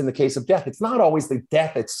 for instance, in the case of death, it's not always the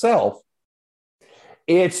death itself.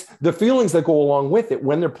 It's the feelings that go along with it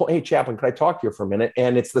when they're, hey, chaplain, can I talk to you for a minute?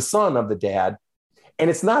 And it's the son of the dad.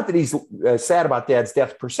 And it's not that he's sad about dad's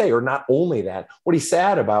death per se, or not only that. What he's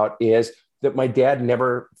sad about is that my dad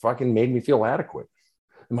never fucking made me feel adequate.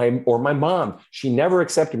 My mom, she never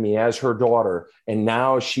accepted me as her daughter, and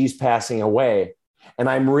now she's passing away. And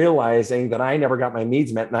I'm realizing that I never got my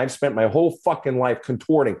needs met, and I've spent my whole fucking life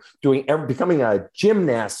contorting, becoming a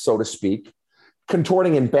gymnast, so to speak,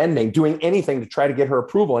 contorting and bending, doing anything to try to get her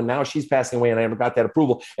approval. And now she's passing away, and I never got that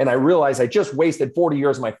approval. And I realize I just wasted 40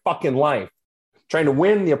 years of my fucking life trying to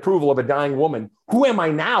win the approval of a dying woman. Who am I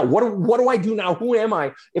now? What do I do now? Who am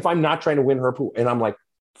I if I'm not trying to win her approval? And I'm like,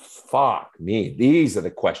 fuck me. These are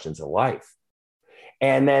the questions of life.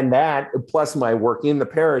 And then that, plus my work in the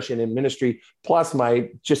parish and in ministry, plus my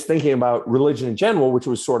just thinking about religion in general, which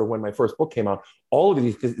was sort of when my first book came out, all of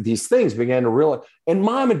these things began to realize. And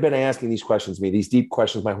Mom had been asking these questions to me, these deep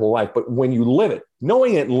questions my whole life. But when you live it,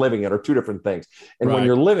 knowing it and living it are two different things. And Right. when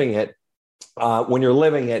you're living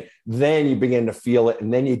it, then you begin to feel it,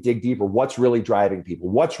 and then you dig deeper. What's really driving people?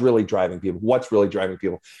 What's really driving people? What's really driving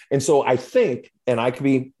people? And so I think, and I could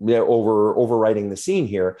be overwriting the scene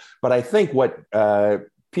here, but I think what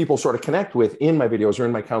people sort of connect with in my videos or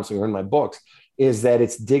in my counseling or in my books is that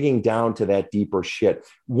it's digging down to that deeper shit.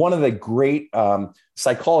 One of the great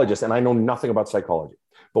psychologists, and I know nothing about psychology,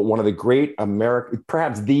 but one of the great American,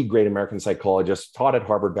 perhaps the great American psychologist, taught at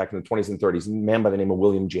Harvard back in the 20s and 30s, a man by the name of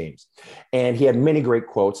William James. And he had many great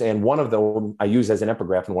quotes. And one of them I use as an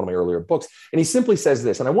epigraph in one of my earlier books. And he simply says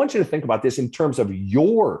this, and I want you to think about this in terms of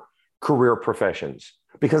your career professions,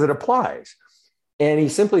 because it applies. And he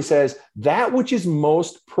simply says, that which is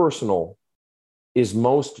most personal is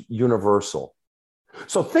most universal.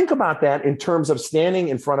 So think about that in terms of standing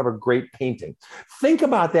in front of a great painting. Think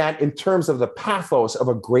about that in terms of the pathos of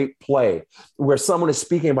a great play where someone is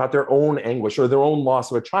speaking about their own anguish or their own loss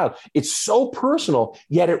of a child. It's so personal,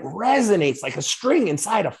 yet it resonates like a string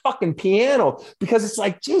inside a fucking piano because it's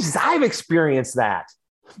like, Jesus, I've experienced that.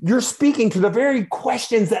 You're speaking to the very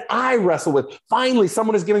questions that I wrestle with. Finally,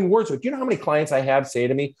 someone is giving words to it. Do you know how many clients I have say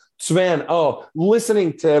to me, Sven,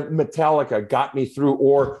 listening to Metallica got me through,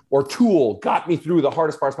 or Tool got me through the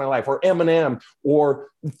hardest parts of my life, or Eminem or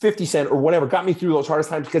 50 Cent or whatever got me through those hardest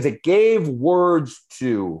times because it gave words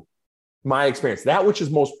to my experience. That which is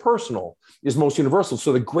most personal is most universal.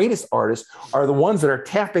 So the greatest artists are the ones that are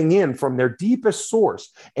tapping in from their deepest source.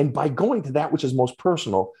 And by going to that which is most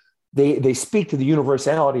personal, they speak to the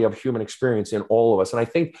universality of human experience in all of us. And I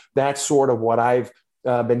think that's sort of what I've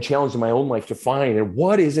been challenged in my own life to find. And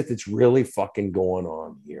what is it that's really fucking going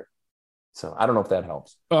on here? So I don't know if that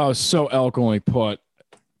helps. Oh, so eloquently put.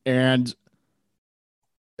 And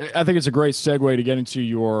I think it's a great segue to get into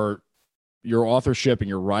your authorship and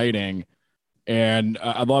your writing. And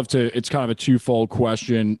I'd love to, it's kind of a twofold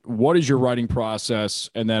question. What is your writing process?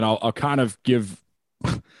 And then I'll kind of give,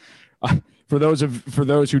 for those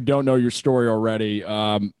who don't know your story already,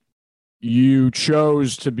 you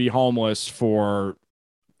chose to be homeless for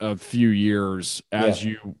a few years as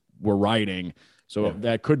you were writing. So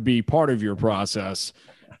that could be part of your process.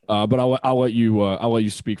 But I'll let you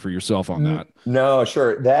speak for yourself on that. No,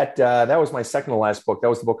 sure. That was my second to last book. That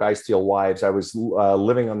was the book I Steal Wives. I was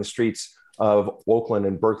living on the streets of Oakland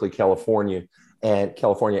and Berkeley, California, and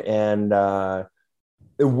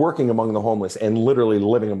working among the homeless and literally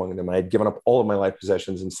living among them. I had given up all of my life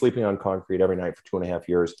possessions and sleeping on concrete every night for 2.5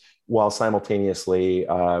 years, while simultaneously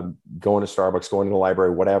going to Starbucks, going to the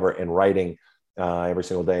library, whatever, and writing every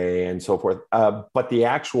single day and so forth. But the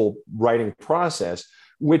actual writing process,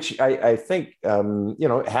 which I think, I'm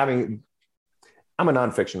a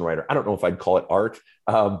nonfiction writer. I don't know if I'd call it art,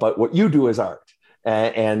 but what you do is art.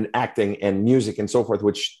 And acting and music and so forth,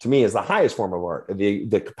 which to me is the highest form of art,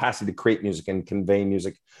 the capacity to create music and convey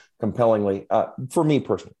music compellingly, for me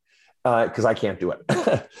personally, because I can't do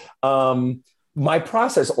it. My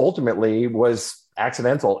process ultimately was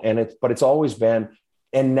accidental, but it's always been,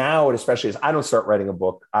 and now it especially is, I don't start writing a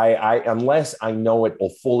book unless I know it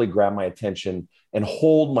will fully grab my attention and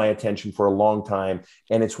hold my attention for a long time,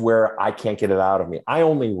 and it's where I can't get it out of me. I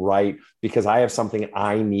only write because I have something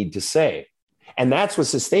I need to say. And that's what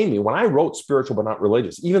sustained me. When I wrote Spiritual But Not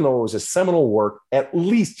Religious, even though it was a seminal work, at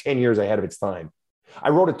least 10 years ahead of its time, I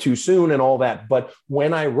wrote it too soon and all that. But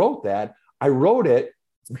when I wrote it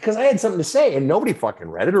because I had something to say, and nobody fucking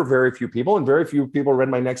read it, or very few people, and very few people read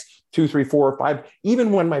my next 2, 3, 4, or 5.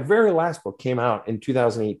 Even when my very last book came out in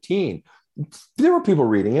 2018, there were people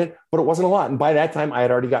reading it, but it wasn't a lot. And by that time, I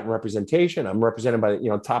had already gotten representation. I'm represented by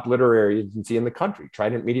top literary agency in the country,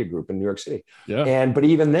 Trident Media Group in New York City. Yeah. But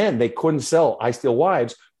even then, they couldn't sell I Steal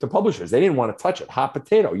Wives to publishers. They didn't want to touch it. Hot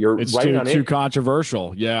potato. It's too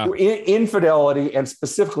controversial. Yeah. Infidelity, and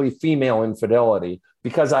specifically female infidelity,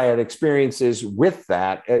 because I had experiences with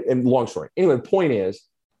that. And long story. Anyway, the point is,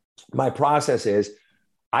 my process is,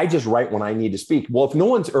 I just write when I need to speak. Well, if no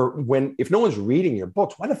one's reading your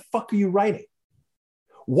books, why the fuck are you writing?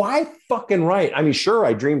 Why fucking write? I mean, sure,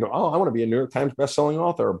 I dreamed of, I want to be a New York Times bestselling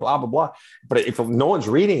author, or blah, blah, blah. But if no one's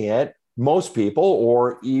reading it, most people,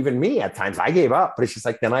 or even me at times, I gave up. But it's just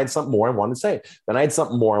like, then I had something more I wanted to say. Then I had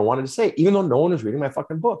something more I wanted to say, even though no one was reading my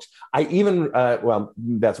fucking books. I even,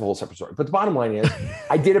 that's a whole separate story. But the bottom line is,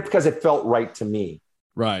 I did it because it felt right to me.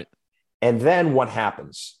 Right. And then what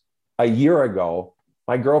happens? A year ago,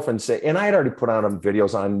 my girlfriend said, and I had already put out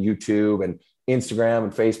videos on YouTube and Instagram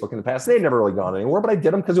and Facebook in the past. They'd never really gone anywhere, but I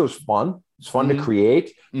did them because it was fun. It's fun to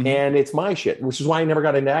create, and it's my shit, which is why I never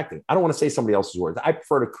got into acting. I don't want to say somebody else's words. I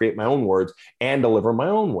prefer to create my own words and deliver my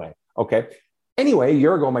own way. Okay. Anyway, a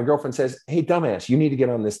year ago, my girlfriend says, "Hey, dumbass, you need to get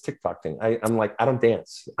on this TikTok thing." I'm like, "I don't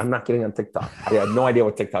dance. I'm not getting on TikTok." I had no idea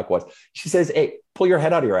what TikTok was. She says, "Hey, pull your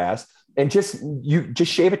head out of your ass and just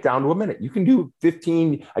shave it down to a minute. You can do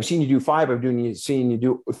 15. I've seen you do 5. Seen you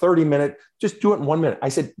do 30 minutes. Just do it in 1 minute." I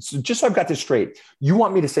said, "So just so I've got this straight, you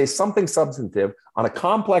want me to say something substantive on a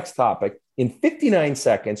complex topic in 59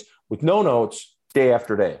 seconds with no notes day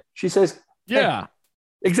after day?" She says, "Yeah,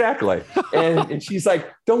 exactly." And she's like,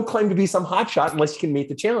 "Don't claim to be some hotshot unless you can meet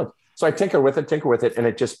the challenge." So I tinker with it. And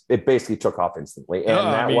it basically took off instantly.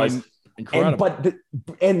 And was incredible.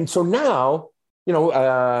 And so now,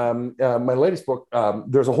 my latest book,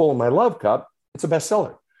 There's a Hole in My Love Cup. It's a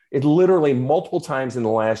bestseller. It literally multiple times in the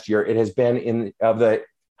last year, it has been in the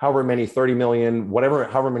however many 30 million,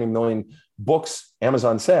 however many million books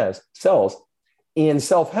Amazon sells in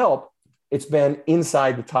self-help. It's been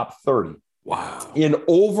inside the top 30. Wow. In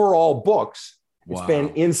overall books, it's been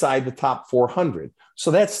inside the top 400. So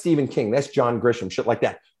that's Stephen King. That's John Grisham, shit like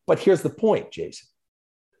that. But here's the point, Jason.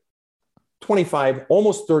 25,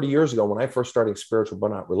 almost 30 years ago, when I first started Spiritual But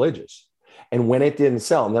Not Religious, and when it didn't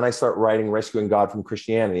sell, and then I start writing Rescuing God from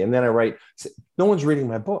Christianity, and then I write, no one's reading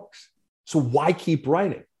my books. So why keep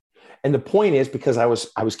writing? And the point is, because I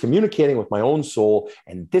was communicating with my own soul,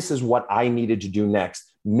 and this is what I needed to do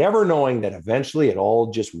next, never knowing that eventually it all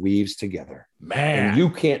just weaves together. Man, and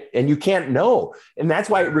you can't know. And that's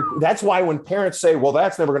why when parents say, "Well,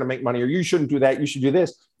 that's never going to make money," or "You shouldn't do that, you should do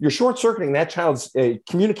this," you're short-circuiting that child's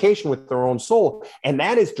communication with their own soul, and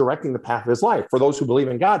that is directing the path of his life. For those who believe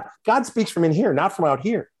in God, God speaks from in here, not from out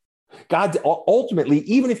here. God ultimately,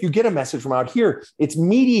 even if you get a message from out here, it's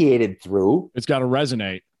mediated through. It's got to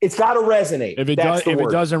resonate. It's got to resonate. If it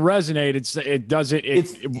doesn't resonate,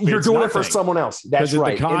 you're doing it for someone else. That's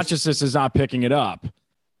right. The consciousness is not picking it up.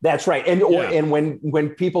 That's right. And when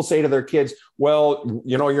people say to their kids, "Well,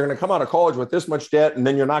 you're going to come out of college with this much debt, and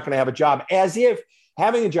then you're not going to have a job," as if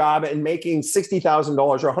having a job and making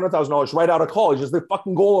 $60,000 or $100,000 right out of college is the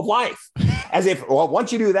fucking goal of life. As if, well,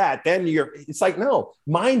 once you do that, then it's like, no,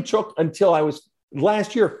 mine took until I was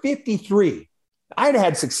last year, 53. I'd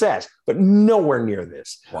had success, but nowhere near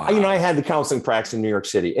this. Wow. I had the counseling practice in New York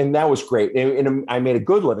City, and that was great. And I made a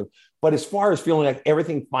good living. But as far as feeling like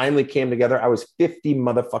everything finally came together, I was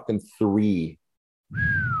 53.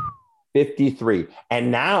 53.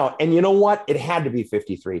 And now, and you know what? It had to be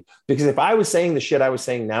 53. Because if I was saying the shit I was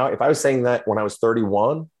saying now, if I was saying that when I was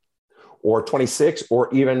 31 or 26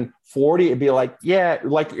 or even 40, it'd be like, yeah,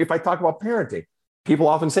 like if I talk about parenting, people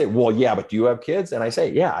often say, "Well, yeah, but do you have kids?" And I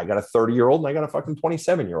say, "Yeah, I got a 30-year-old and I got a fucking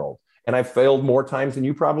 27-year-old. And I've failed more times than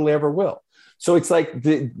you probably ever will." So it's like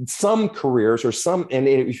some careers and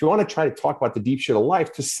if you want to try to talk about the deep shit of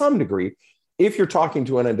life to some degree, if you're talking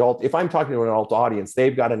to an adult, if I'm talking to an adult audience,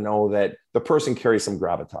 they've got to know that the person carries some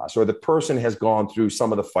gravitas, or the person has gone through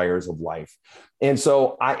some of the fires of life. And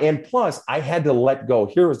so plus I had to let go.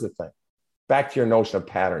 Here was the thing, back to your notion of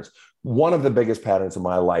patterns. One of the biggest patterns of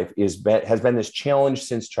my life has been this challenge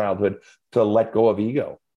since childhood to let go of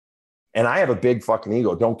ego. And I have a big fucking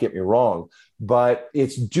ego, don't get me wrong, but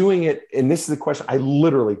it's doing it. And this is the question.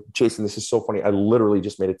 Jason, this is so funny. I literally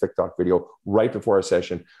just made a TikTok video right before our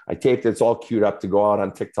session. I taped it. It's all queued up to go out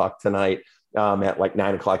on TikTok tonight at like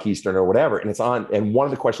 9:00 Eastern or whatever. And it's on. And one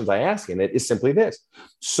of the questions I ask in it is simply this.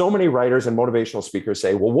 So many writers and motivational speakers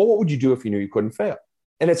say, "Well, what would you do if you knew you couldn't fail?"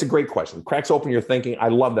 And it's a great question. It cracks open your thinking. I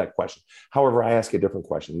love that question. However, I ask a different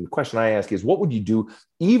question. The question I ask is, what would you do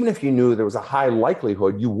even if you knew there was a high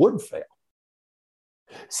likelihood you would fail?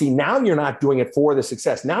 See, now you're not doing it for the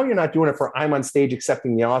success. Now you're not doing it for I'm on stage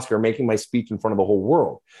accepting the Oscar, making my speech in front of the whole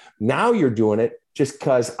world. Now you're doing it just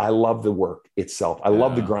because I love the work itself. I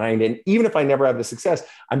love the grind. And even if I never have the success,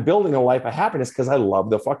 I'm building a life of happiness because I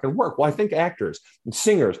love the fucking work. Well, I think actors and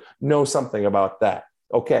singers know something about that.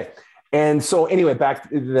 Okay. And so anyway,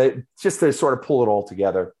 just to sort of pull it all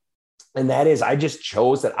together. And that is, I just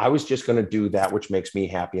chose that I was just going to do that which makes me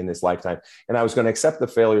happy in this lifetime. And I was going to accept the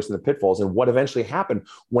failures and the pitfalls. And what eventually happened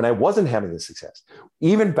when I wasn't having the success,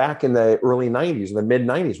 even back in the early 90s, or the mid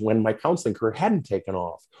 90s, when my counseling career hadn't taken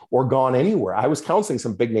off or gone anywhere, I was counseling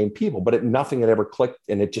some big name people, but nothing had ever clicked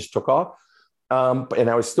and it just took off. And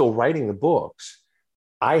I was still writing the books.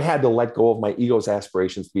 I had to let go of my ego's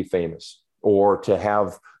aspirations to be famous or to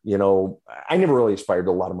have, I never really aspired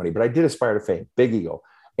to a lot of money, but I did aspire to fame, big ego.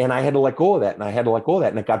 And I had to let go of that.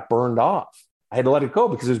 And it got burned off. I had to let it go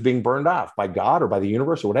because it was being burned off by God or by the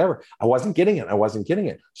universe or whatever. I wasn't getting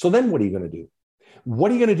it. So then what are you going to do?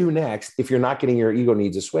 What are you going to do next if you're not getting your ego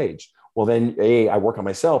needs assuaged? Well, then I work on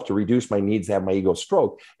myself to reduce my needs to have my ego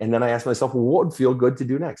stroke. And then I ask myself, well, what would feel good to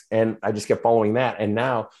do next? And I just kept following that. And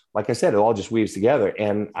now, like I said, it all just weaves together.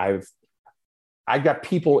 And I've got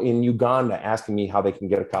people in Uganda asking me how they can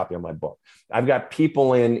get a copy of my book. I've got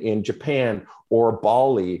people in Japan or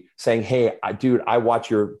Bali saying, hey, dude, I watch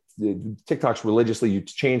your TikToks religiously. You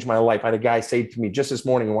changed my life. I had a guy say to me just this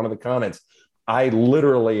morning in one of the comments, I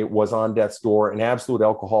literally was on death's door, an absolute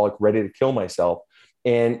alcoholic, ready to kill myself.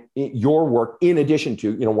 And your work, in addition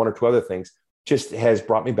to, one or two other things, just has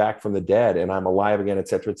brought me back from the dead and I'm alive again, et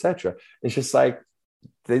cetera, et cetera. It's just like,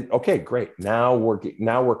 okay, great. Now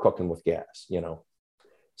we're cooking with gas,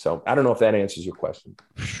 So I don't know if that answers your question.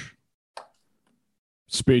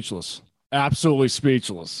 Speechless. Absolutely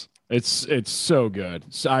speechless. It's so good.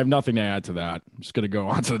 So I have nothing to add to that. I'm just going to go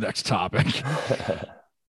on to the next topic.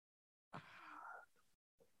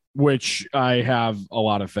 Which I have a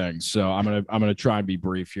lot of things. So I'm gonna try and be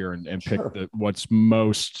brief here and pick what's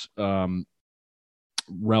most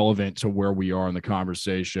relevant to where we are in the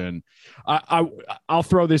conversation. I'll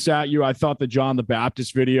throw this at you. I thought the John the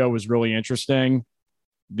Baptist video was really interesting.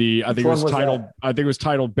 I think it was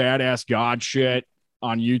titled "Badass God Shit"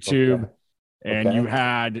 on YouTube, and you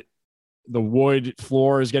had the wood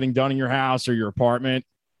floors getting done in your house or your apartment,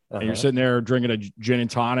 and you're sitting there drinking a gin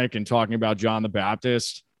and tonic and talking about John the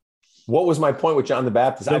Baptist. What was my point with John the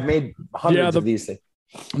Baptist? I've made hundreds of these things.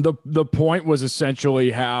 The point was essentially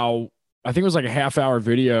how, I think it was like a half-hour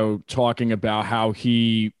video talking about how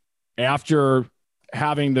he, after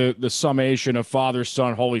having the summation of Father,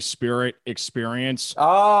 Son, Holy Spirit experience,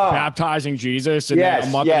 baptizing Jesus, and then a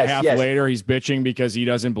month and a half later, he's bitching because he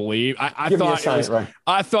doesn't believe. I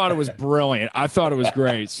thought it was brilliant. I thought it was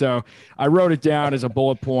great. So I wrote it down as a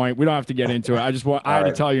bullet point. We don't have to get into it. I had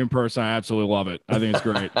to tell you in person. I absolutely love it. I think it's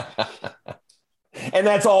great. And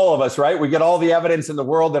that's all of us, right? We get all the evidence in the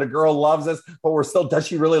world that a girl loves us, but we're still, does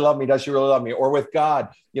she really love me? Does she really love me? Or with God,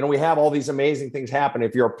 we have all these amazing things happen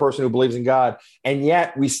if you're a person who believes in God, and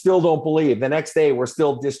yet we still don't believe. The next day, we're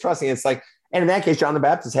still distrusting. It's like, and in that case, John the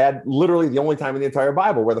Baptist had literally the only time in the entire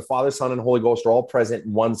Bible where the Father, Son, and Holy Ghost are all present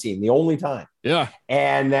in one scene, the only time. Yeah.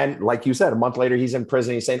 And then, like you said, a month later, he's in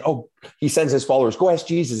prison. He's saying, he sends his followers, go ask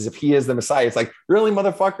Jesus if he is the Messiah. It's like, really,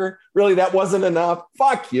 motherfucker? Really? That wasn't enough?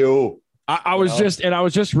 Fuck you. I was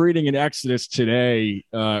just reading in Exodus today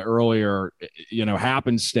earlier,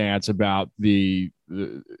 happenstance about the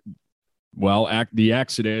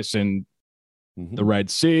Exodus and the Red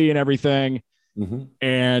Sea and everything.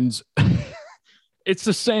 And it's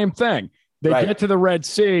the same thing. They get to the Red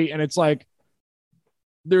Sea and it's like,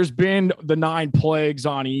 there's been the 9 plagues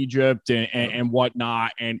on Egypt and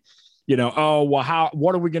whatnot. And,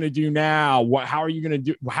 what are we going to do now? How are you going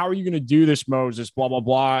to do this, Moses, blah, blah,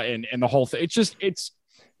 blah. And the whole thing. It's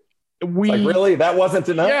like, really, that wasn't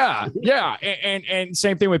enough. Yeah. And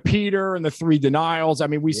same thing with Peter and the 3 denials. I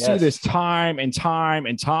mean, we see this time and time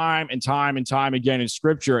again in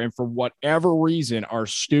scripture. And for whatever reason, our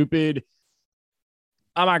stupid,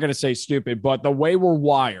 I'm not going to say stupid, but the way we're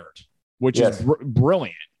wired, which is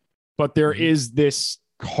brilliant, but there is this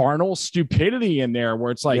carnal stupidity in there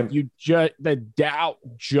where it's like you gotta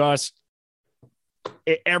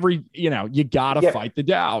fight the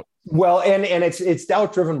doubt. Well, and it's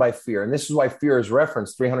doubt driven by fear. And this is why fear is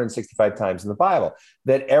referenced 365 times in the Bible,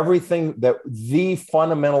 that everything, that the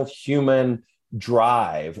fundamental human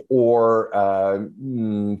drive or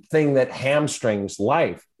thing that hamstrings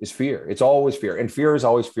life is fear. It's always fear. And fear is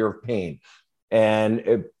always fear of pain.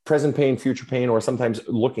 And present pain, future pain, or sometimes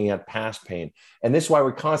looking at past pain. And this is why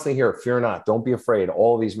we constantly hear, fear not, don't be afraid,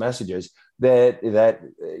 all of these messages that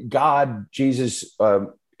God, Jesus,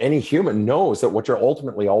 any human knows that what you're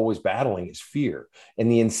ultimately always battling is fear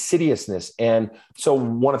and the insidiousness. And so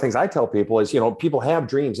one of the things I tell people is, people have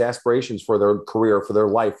dreams, aspirations for their career, for their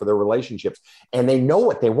life, for their relationships, and they know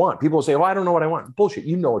what they want. People say, I don't know what I want. Bullshit.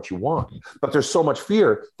 You know what you want. But there's so much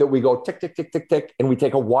fear that we go tick, tick, tick, tick, tick. And we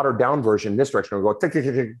take a watered down version in this direction. We go tick, tick,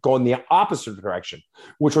 tick, tick, go in the opposite direction,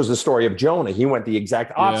 which was the story of Jonah. He went the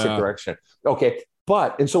exact opposite direction. Okay.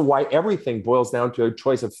 And so why everything boils down to a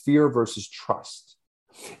choice of fear versus trust.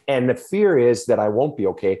 And the fear is that I won't be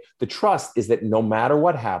okay. The trust is that no matter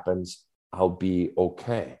what happens, I'll be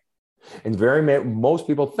okay. And most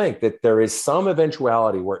people think that there is some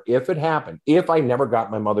eventuality where if it happened, if I never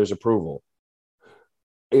got my mother's approval,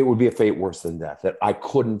 it would be a fate worse than death, that I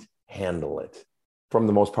couldn't handle it from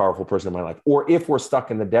the most powerful person in my life. Or if we're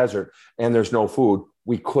stuck in the desert and there's no food,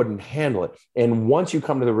 we couldn't handle it. And once you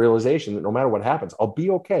come to the realization that no matter what happens, I'll be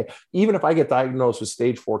okay. Even if I get diagnosed with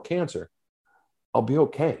stage 4 cancer, I'll be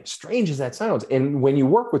okay. Strange as that sounds. And when you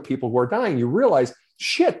work with people who are dying, you realize,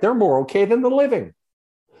 shit, they're more okay than the living.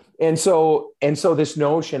 And so this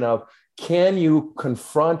notion of, can you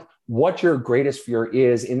confront what your greatest fear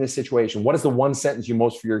is in this situation? What is the one sentence you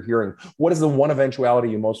most fear hearing? What is the one eventuality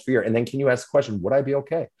you most fear? And then can you ask the question, would I be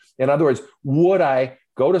okay? In other words, would I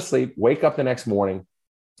go to sleep, wake up the next morning,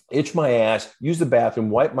 itch my ass, use the bathroom,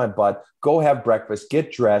 wipe my butt, go have breakfast,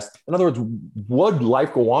 get dressed? In other words, would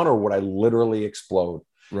life go on, or would I literally explode?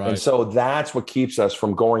 Right. And so that's what keeps us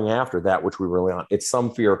from going after that which we really want. It's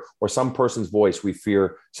some fear or some person's voice we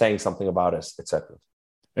fear saying something about us, etc.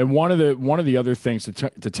 And one of the other things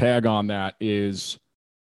to tag on that is,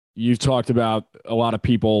 you've talked about a lot of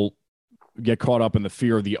people get caught up in the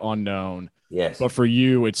fear of the unknown. Yes. But for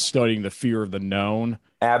you, it's studying the fear of the known.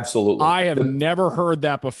 Absolutely. I have never heard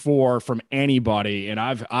that before from anybody. And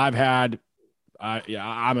I'm a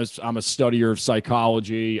studier of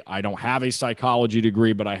psychology. I don't have a psychology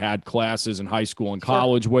degree, but I had classes in high school and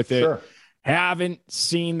college with it. Sure. Haven't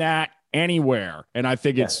seen that anywhere. And I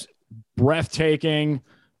think it's breathtaking.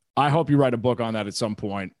 I hope you write a book on that at some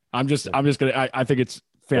point. I think it's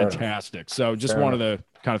fantastic. So just wanted to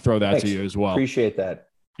kind of throw that to you as well. Appreciate that.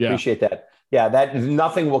 Yeah. Appreciate that. Yeah, that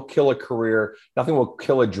nothing will kill a career, nothing will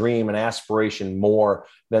kill a dream, an aspiration more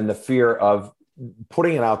than the fear of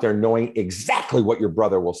putting it out there, knowing exactly what your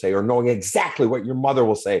brother will say, or knowing exactly what your mother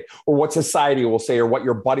will say, or what society will say, or what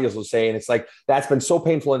your buddies will say. And it's like, that's been so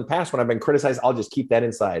painful in the past when I've been criticized. I'll just keep that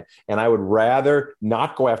inside. And I would rather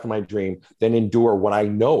not go after my dream than endure what I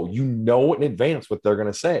know. You know in advance what they're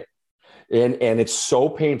going to say. And it's so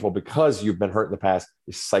painful because you've been hurt in the past.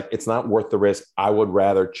 It's like, it's not worth the risk. I would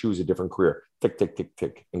rather choose a different career, tick, tick, tick,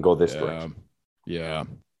 tick, and go this direction. Yeah.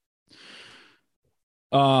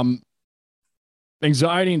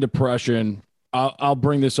 Anxiety and depression. I'll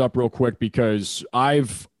bring this up real quick because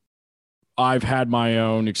I've had my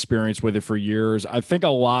own experience with it for years. I think a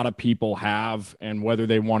lot of people have, and whether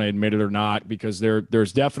they want to admit it or not, because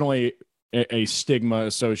there's definitely a stigma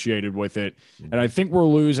associated with it. And I think we're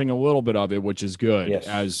losing a little bit of it, which is good.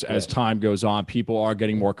 As time goes on, people are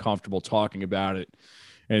getting more comfortable talking about it,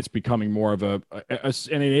 and it's becoming more of and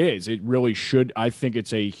it really should. I think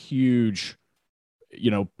it's a huge,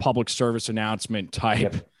 public service announcement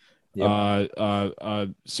type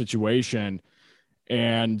situation.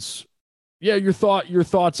 And your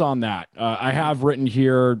thoughts on that. I have written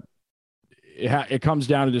here, it comes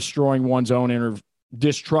down to distrusting one's own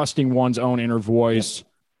inner voice,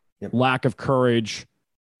 lack of courage,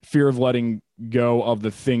 fear of letting go of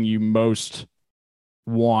the thing you most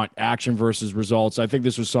want, action versus results. I think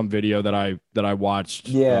this was some video that I watched.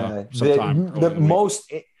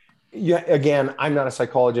 Again, I'm not a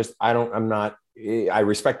psychologist. I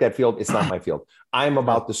respect that field. It's not my field. I'm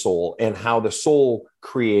about the soul and how the soul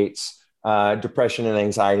creates depression and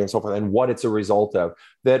anxiety and so forth, and what it's a result of.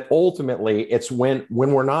 That ultimately it's when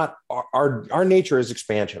we're not, our nature is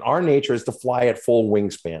expansion. Our nature is to fly at full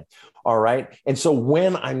wingspan. All right. And so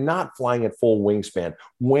when I'm not flying at full wingspan,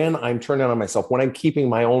 when I'm turning on myself, when I'm keeping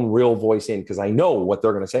my own real voice in, because I know what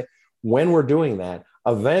they're going to say, when we're doing that,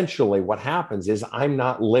 eventually what happens is I'm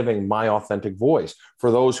not living my authentic voice. For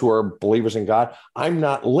those who are believers in God, I'm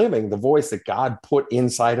not living the voice that God put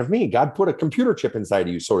inside of me. God put a computer chip inside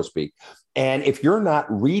of you, so to speak. And if you're not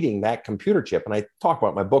reading that computer chip, and I talk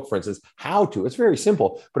about my book, for instance, how to, it's very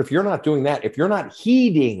simple. But if you're not doing that, if you're not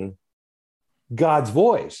heeding God's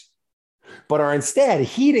voice, but are instead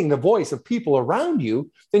heeding the voice of people around you,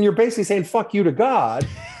 then you're basically saying, fuck you to God.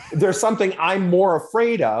 There's something I'm more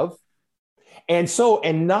afraid of. And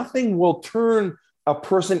nothing will turn a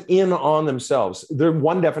person in on themselves. The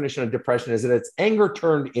one definition of depression is that it's anger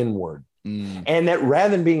turned inward. And that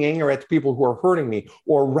rather than being angry at the people who are hurting me,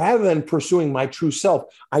 or rather than pursuing my true self,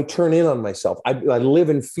 I turn in on myself. I live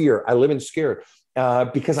in fear. I live in scare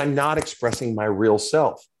because I'm not expressing my real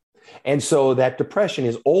self. And so that depression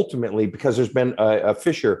is ultimately because there's been a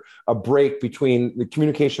fissure, a break between the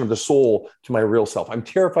communication of the soul to my real self. I'm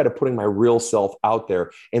terrified of putting my real self out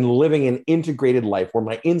there and living an integrated life where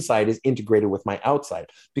my inside is integrated with my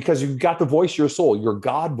outside, because you've got the voice of your soul, your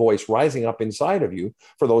God voice rising up inside of you,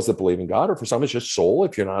 for those that believe in God, or for some it's just soul.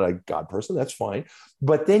 If you're not a God person, that's fine.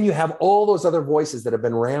 But then you have all those other voices that have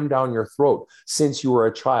been rammed down your throat since you were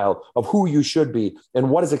a child of who you should be and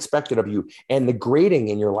what is expected of you, and the grading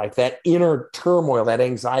in your life, that inner turmoil, that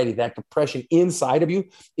anxiety, that depression inside of you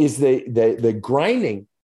is the grinding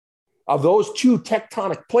of those two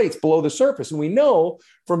tectonic plates below the surface. And we know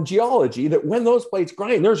from geology that when those plates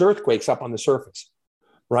grind, there's earthquakes up on the surface,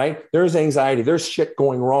 right? There's anxiety, there's shit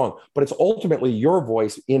going wrong, but it's ultimately your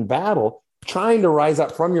voice in battle trying to rise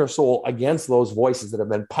up from your soul against those voices that have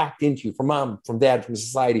been packed into you from mom, from dad, from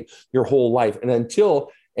society, your whole life. And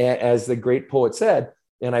until, as the great poet said,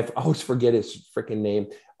 and I always forget his freaking name,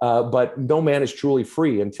 but no man is truly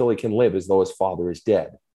free until he can live as though his father is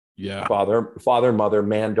dead. Yeah. Father, mother,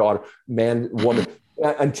 man, daughter, man, woman,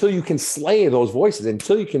 until you can slay those voices,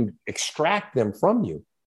 until you can extract them from you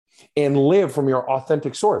and live from your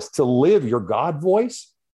authentic source. To live your God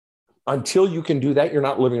voice, until you can do that, you're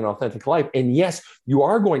not living an authentic life. And yes, you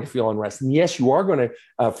are going to feel unrest. And yes, you are going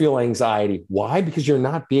to feel anxiety. Why? Because you're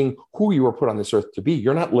not being who you were put on this earth to be.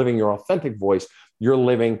 You're not living your authentic voice. You're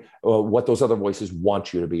living what those other voices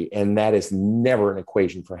want you to be. And that is never an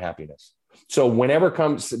equation for happiness. So whenever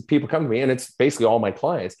people come to me, and it's basically all my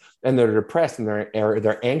clients, and they're depressed and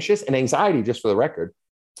they're anxious, and anxiety, just for the record,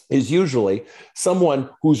 is usually someone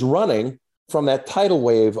who's running from that tidal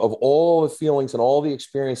wave of all the feelings and all the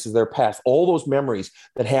experiences of their past, all those memories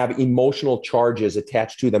that have emotional charges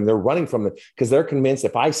attached to them. They're running from them because they're convinced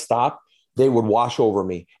if I stop, they would wash over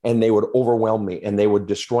me and they would overwhelm me and they would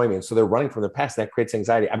destroy me. And so they're running from their past. That creates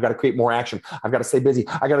anxiety. I've got to create more action. I've got to stay busy.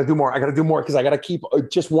 I got to do more. I got to do more because I got to keep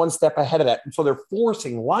just one step ahead of that. And so they're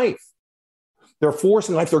forcing life. They're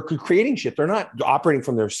forcing life. They're creating shit. They're not operating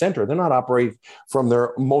from their center. They're not operating from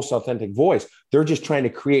their most authentic voice. They're just trying to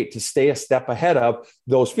create, to stay a step ahead of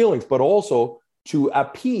those feelings, but also to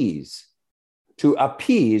appease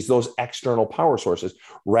those external power sources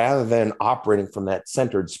rather than operating from that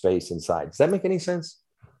centered space inside. Does that make any sense?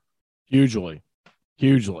 Hugely.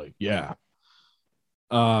 Yeah.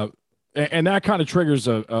 And that kind of triggers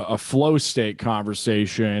a flow state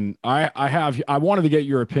conversation. I wanted to get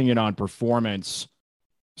your opinion on performance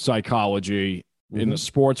psychology in the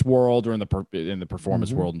sports world or in the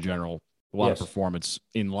performance world in general. A lot of performance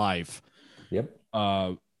in life. Yep.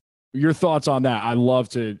 Your thoughts on that? I'd love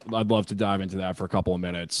to dive into that for a couple of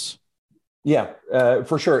minutes. Yeah,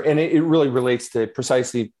 for sure. And it really relates to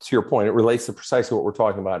precisely to your point. It relates to precisely what we're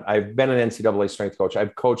talking about. I've been an NCAA strength coach.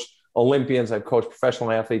 I've coached Olympians. I've coached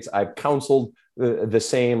professional athletes. I've counseled the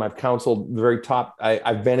same. I've counseled the very top.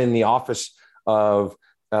 I've been in the office of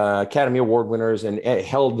Academy Award winners and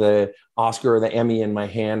held the Oscar or the Emmy in my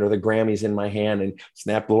hand or the Grammys in my hand and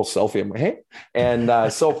snapped a little selfie in my hand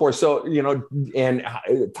and so forth. So, and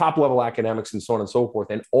top level academics and so on and so forth.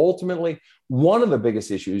 And ultimately, one of the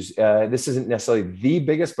biggest issues, this isn't necessarily the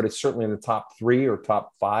biggest, but it's certainly in the top 3 or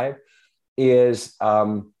top 5 is,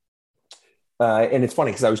 and it's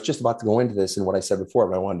funny because I was just about to go into this and what I said before,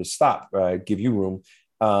 but I wanted to stop, give you room.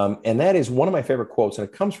 And that is one of my favorite quotes, and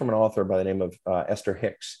it comes from an author by the name of Esther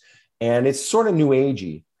Hicks. And it's sort of new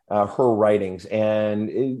agey, her writings. And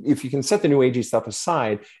if you can set the new agey stuff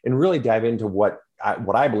aside and really dive into what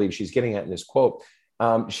I believe she's getting at in this quote,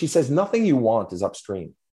 she says, nothing you want is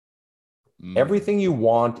upstream. Everything you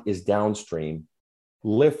want is downstream.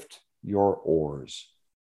 Lift your oars.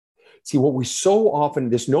 See, what we so often,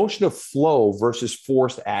 this notion of flow versus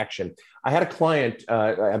forced action. I had a client,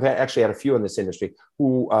 I've actually had a few in this industry,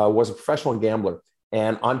 who was a professional gambler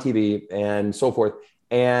and on TV and so forth.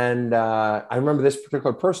 And I remember this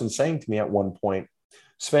particular person saying to me at one point,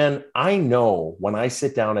 Sven, I know when I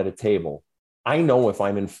sit down at a table, I know if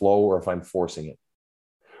I'm in flow or if I'm forcing it.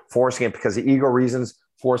 Forcing it because of ego reasons,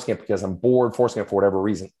 forcing it because I'm bored, forcing it for whatever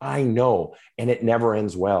reason. I know, and it never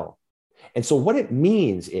ends well. And so what it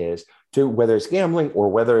means is to, whether it's gambling or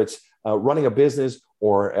whether it's running a business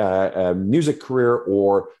or a music career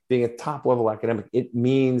or being a top level academic, it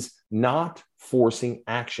means not forcing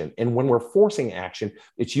action. And when we're forcing action,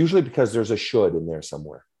 it's usually because there's a should in there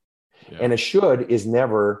somewhere. Yeah. And a should is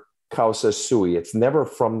never causa sui. It's never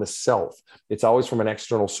from the self. It's always from an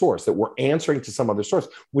external source that we're answering to some other source,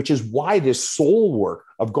 which is why this soul work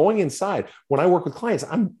of going inside, when I work with clients,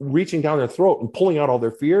 I'm reaching down their throat and pulling out all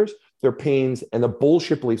their fears, their pains, and the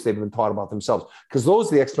bullshit beliefs they've been taught about themselves, because those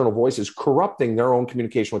are the external voices corrupting their own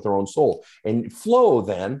communication with their own soul. And flow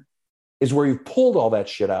then is where you've pulled all that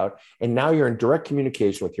shit out, and now you're in direct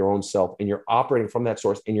communication with your own self, and you're operating from that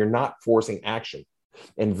source, and you're not forcing action.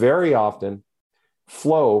 And very often,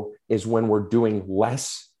 flow is when we're doing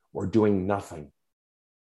less or doing nothing.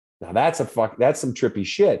 Now that's some trippy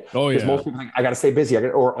shit. Oh yeah. Because most people think I got to stay busy.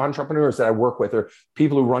 Or entrepreneurs that I work with, or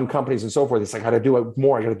people who run companies and so forth. It's like, I got to do it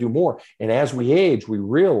more. I got to do more. And as we age, we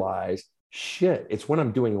realize, shit, it's when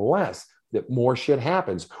I'm doing less that more shit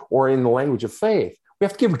happens. Or in the language of faith, we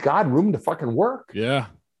have to give God room to fucking work. Yeah.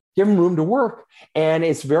 Give him room to work. And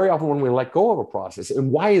it's very often when we let go of a process.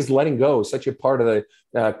 And why is letting go such a part of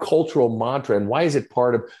the cultural mantra? And why is it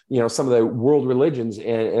part of, some of the world religions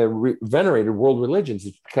and venerated world religions?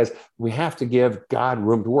 It's because we have to give God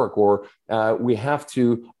room to work, or we have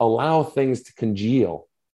to allow things to congeal.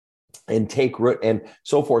 and take root and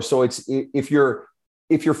so forth. So it's, if you're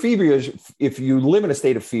feverish, if you live in a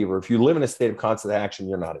state of fever, if you live in a state of constant action,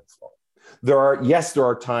 you're not in flow. There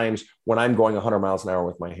are times when I'm going 100 miles an hour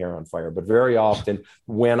with my hair on fire, but very often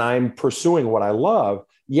when I'm pursuing what I love,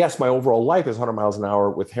 yes, my overall life is 100 miles an hour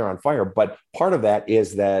with hair on fire. But part of that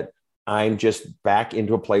is that I'm just back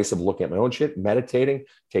into a place of looking at my own shit, meditating,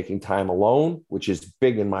 taking time alone, which is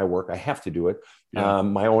big in my work. I have to do it. Yeah.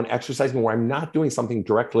 My own exercising, where I'm not doing something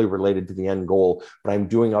directly related to the end goal, but I'm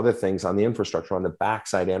doing other things on the infrastructure, on the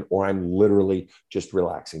backside end, or I'm literally just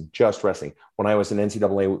relaxing, just resting. When I was an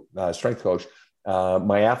NCAA strength coach,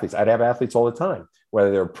 my athletes, I'd have athletes all the time,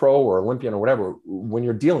 whether they're pro or Olympian or whatever. When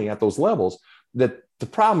you're dealing at those levels, that the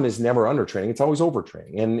problem is never undertraining. It's always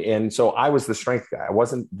overtraining. And so I was the strength guy. I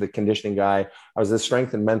wasn't the conditioning guy. I was the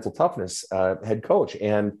strength and mental toughness head coach.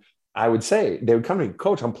 And I would say, they would come to me,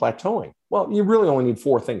 coach, I'm plateauing. Well, you really only need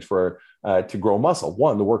 4 things to grow muscle.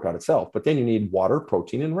 1, the workout itself, but then you need water,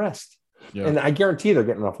 protein, and rest. Yeah. And I guarantee they're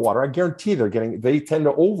getting enough water. I guarantee they tend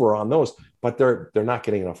to over on those, but they're not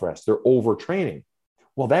getting enough rest. They're overtraining.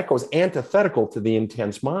 Well, that goes antithetical to the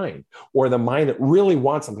intense mind, or the mind that really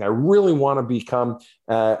wants something. I really want to become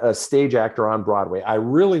a stage actor on Broadway. I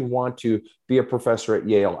really want to be a professor at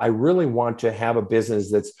Yale. I really want to have a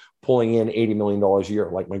business that's pulling in $80 million a year,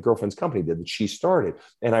 like my girlfriend's company did, that she started.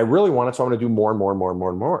 And I really want it, so I'm going to do more and more and more and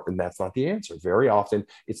more and more. And that's not the answer. Very often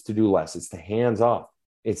it's to do less. It's to hands off.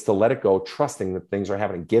 It's to let it go, trusting that things are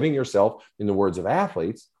happening, giving yourself, in the words of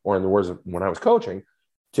athletes, or in the words of when I was coaching,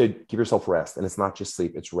 to give yourself rest. And it's not just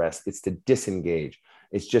sleep, it's rest. It's to disengage.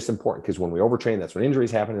 It's just important, because when we overtrain, that's when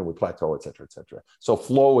injuries happen and we plateau, et cetera, et cetera. So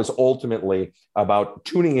flow is ultimately about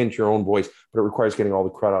tuning into your own voice, but it requires getting all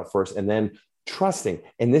the crud out first and then trusting.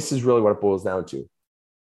 And this is really what it boils down to.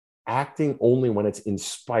 Acting only when it's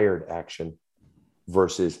inspired action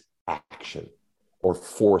versus action, or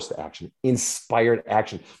forced action. Inspired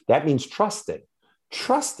action. That means trusting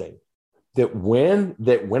that when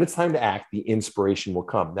it's time to act, the inspiration will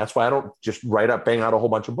come. That's why I don't just bang out a whole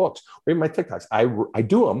bunch of books or even my TikToks. I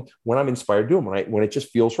do them when I'm inspired to do them, when it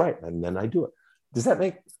just feels right. And then I do it. Does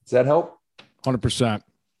that help? 100%.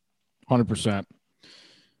 100%.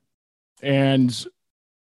 And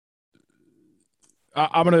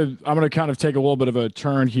I'm going to kind of take a little bit of a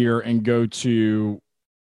turn here and go to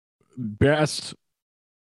best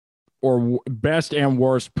and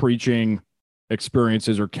worst preaching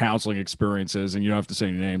experiences or counseling experiences. And you don't have to say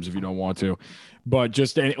any names if you don't want to, but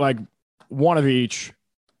just like one of each,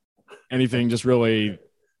 anything just really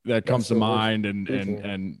that comes to mind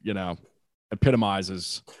and,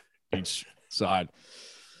 epitomizes each side.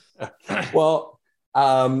 Well,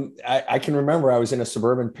 I can remember I was in a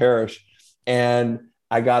suburban parish and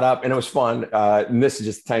I got up, and it was fun. And this is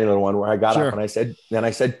just a tiny little one where I got up and I said,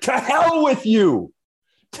 to hell with you.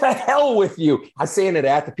 To hell with you. I was saying it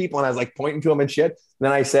at the people and I was like pointing to them and shit. And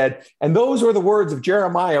then I said, and those were the words of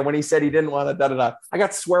Jeremiah when he said he didn't want to da-da-da. I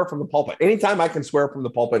got to swear from the pulpit. Anytime I can swear from the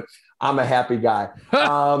pulpit, I'm a happy guy.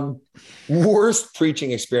 Worst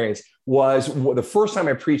preaching experience was the first time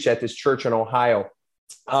I preached at this church in Ohio.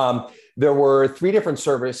 There were 2 different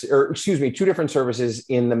services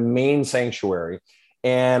in the main sanctuary.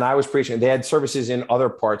 And I was preaching. They had services in other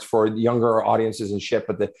parts for younger audiences and shit,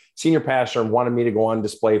 but the senior pastor wanted me to go on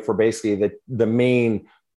display for basically the main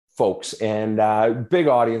folks and big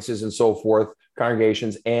audiences and so forth,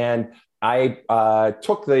 congregations. And I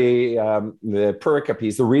took the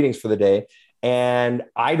pericopes, the readings for the day, and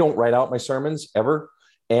I don't write out my sermons ever.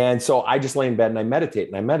 And so I just lay in bed and I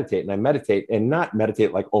meditate and not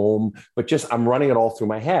meditate like Om, but just I'm running it all through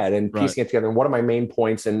my head and piecing it together. And what are my main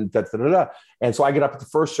points and da-da-da-da. And so I get up at the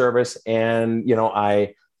first service and,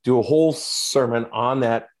 I do a whole sermon on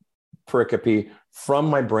that pericope from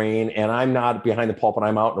my brain. And I'm not behind the pulpit.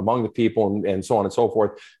 I'm out and among the people and so on and so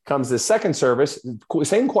forth. Comes the second service,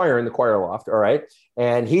 same choir in the choir loft. All right.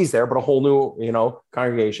 And he's there, but a whole new,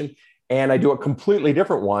 congregation. And I do a completely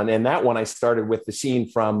different one. And that one I started with the scene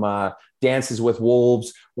from Dances with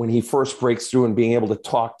Wolves, when he first breaks through and being able to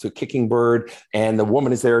talk to Kicking Bird. And the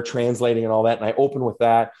woman is there translating and all that. And I open with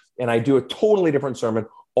that. And I do a totally different sermon,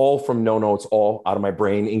 all from no notes, all out of my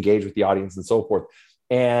brain, engage with the audience and so forth.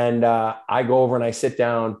 And I go over and I sit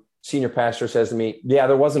down. Senior pastor says to me, yeah,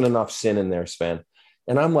 there wasn't enough sin in there, Sven.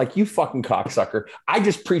 And I'm like, you fucking cocksucker. I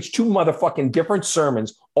just preached 2 motherfucking different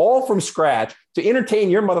sermons, all from scratch, to entertain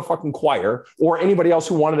your motherfucking choir or anybody else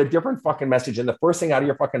who wanted a different fucking message. And the first thing out of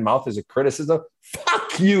your fucking mouth is a criticism.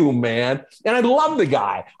 Fuck you, man. And I love the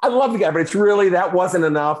guy, but it's really, that wasn't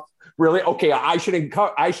enough. Really? Okay, I should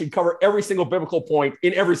cover every single biblical point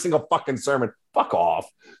in every single fucking sermon. Fuck off.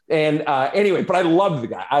 And anyway, but I loved the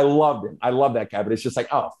guy. I loved him. I love that guy. But it's just like,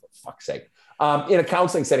 oh, for fuck's sake. In a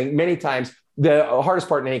counseling setting, many times the hardest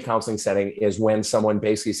part in any counseling setting is when someone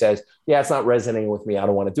basically says, yeah, it's not resonating with me. I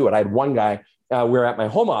don't want to do it. I had one guy, we were at my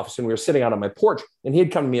home office and we were sitting out on my porch, and he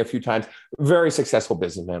had come to me a few times, very successful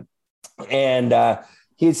businessman. And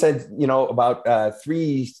he had said, about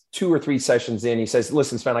 2 or 3 sessions in, he says,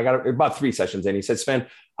 listen, Sven, I got about 3 sessions in. He said, Sven,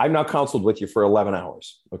 I've now counseled with you for 11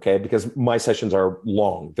 hours. Okay. Because my sessions are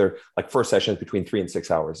long. They're like first sessions between 3 and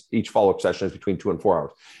 6 hours. Each follow-up session is between 2 and 4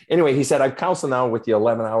 hours. Anyway, he said, I've counseled now with you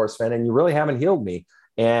 11 hours, Sven, and you really haven't healed me.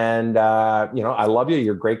 And, I love you.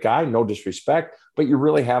 You're a great guy. No disrespect, but you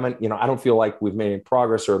really haven't, I don't feel like we've made any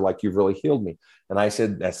progress or like you've really healed me. And I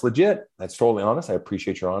said, that's legit. That's totally honest. I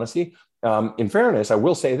appreciate your honesty. In fairness, I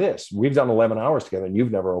will say this. We've done 11 hours together and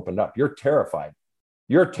you've never opened up. You're terrified.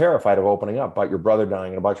 You're terrified of opening up about your brother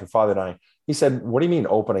dying and about your father dying. He said, what do you mean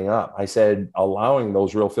opening up? I said, allowing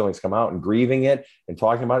those real feelings come out and grieving it and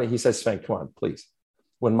talking about it. He says, Sven, come on, please.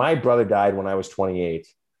 When my brother died when I was 28,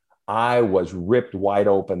 I was ripped wide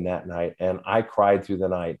open that night and I cried through the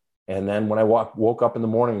night. And then when I woke up in the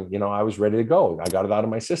morning, I was ready to go. I got it out of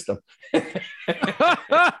my system.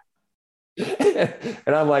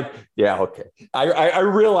 And I'm like, yeah, okay. I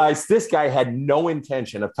realized this guy had no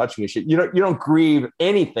intention of touching his shit. You don't grieve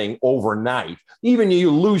anything overnight. Even you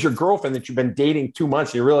lose your girlfriend that you've been dating 2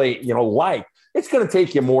 months, you really, like. It's going to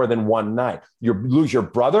take you more than one night. You lose your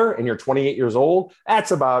brother and you're 28 years old.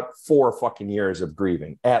 That's about 4 fucking years of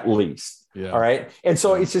grieving, at least. Yeah. All right. And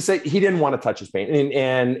so it's just that he didn't want to touch his pain.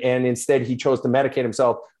 And instead he chose to medicate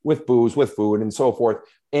himself with booze, with food and so forth.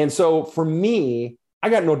 And so for me, I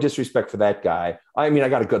got no disrespect for that guy. I mean, I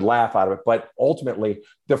got a good laugh out of it, but ultimately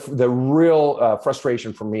the real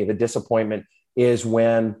frustration for me, the disappointment is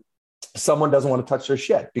when someone doesn't want to touch their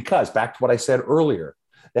shit, because back to what I said earlier,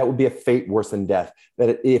 that would be a fate worse than death.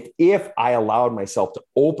 That if I allowed myself to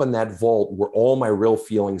open that vault where all my real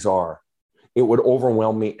feelings are, it would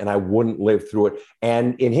overwhelm me and I wouldn't live through it.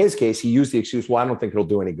 And in his case, he used the excuse, well, I don't think it'll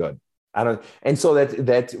do any good. And so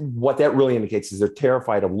that what that really indicates is they're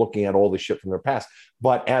terrified of looking at all the shit from their past.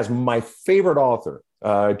 But as my favorite author,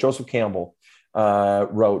 Joseph Campbell,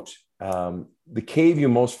 wrote, the cave you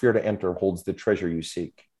most fear to enter holds the treasure you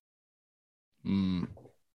seek. Mm.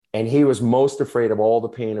 And he was most afraid of all the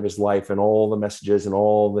pain of his life and all the messages and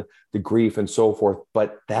all the grief and so forth.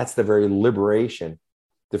 But that's the very liberation,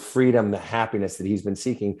 the freedom, the happiness that he's been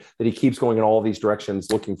seeking, that he keeps going in all these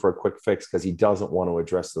directions looking for a quick fix because he doesn't want to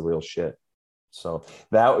address the real shit. So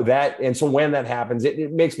and so when that happens,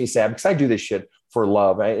 it makes me sad because I do this shit for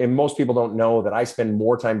love. And most people don't know that I spend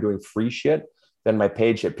more time doing free shit than my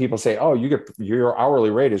paid shit. People say, oh, your hourly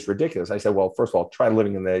rate is ridiculous. I said, well, first of all, try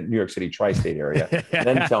living in the New York City tri-state area, and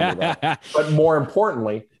then tell me that. But more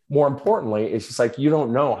importantly, it's just like, you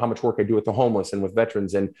don't know how much work I do with the homeless and with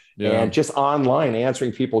veterans and just online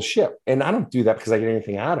answering people's shit. And I don't do that because I get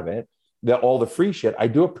anything out of it. All the free shit, I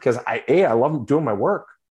do it because I love doing my work.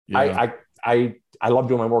 Yeah. I love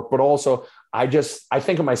doing my work, but also I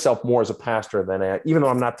think of myself more as a pastor than even though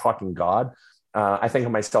I'm not talking God, I think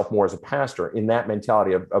of myself more as a pastor in that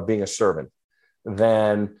mentality of being a servant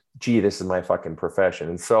than, gee, this is my fucking profession.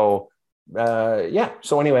 And so,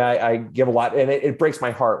 So anyway, I give a lot, and it breaks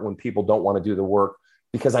my heart when people don't want to do the work,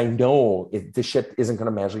 because I know the shit isn't going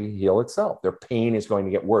to magically heal itself. Their pain is going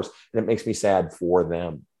to get worse, and it makes me sad for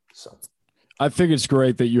them. So I think it's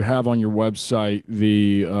great that you have on your website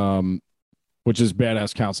which is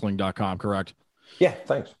badasscounseling.com, correct? Yeah.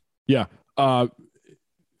 Thanks. Yeah.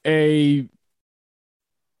 A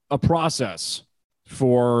process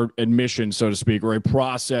for admission, so to speak, or a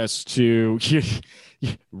process to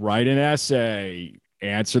write an essay,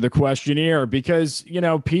 answer the questionnaire, because,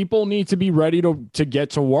 people need to be ready to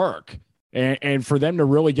get to work and for them to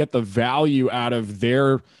really get the value out of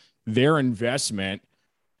their investment.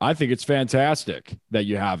 I think it's fantastic that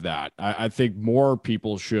you have that. I think more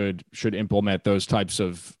people should implement those types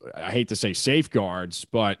of, I hate to say safeguards,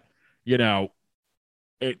 but they'll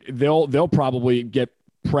probably get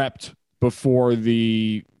prepped before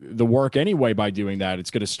the work anyway. By doing that, it's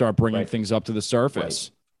going to start bringing things up to the surface.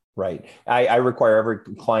 Right. I require every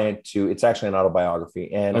client it's actually an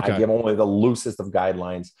autobiography, and I give only the loosest of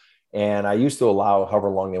guidelines. And I used to allow however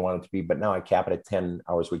long they want it to be, but now I cap it at 10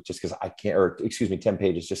 hours a week just because I can't, 10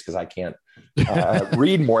 pages just because I can't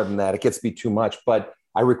read more than that. It gets to be too much, but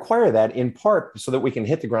I require that in part so that we can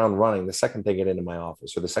hit the ground running the second they get into my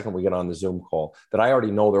office or the second we get on the Zoom call, that I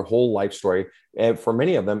already know their whole life story. And for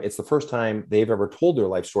many of them, it's the first time they've ever told their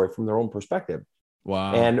life story from their own perspective.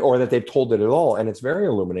 Wow. or that they've told it at all. And it's very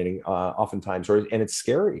illuminating oftentimes, and it's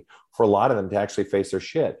scary for a lot of them to actually face their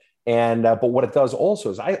shit. And but what it does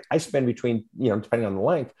also is I spend between, depending on the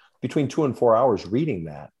length, between 2 and 4 hours reading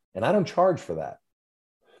that, and I don't charge for that.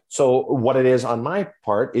 So what it is on my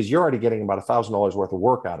part is you're already getting about $1,000 worth of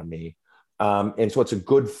work out of me. And so it's a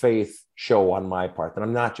good faith show on my part that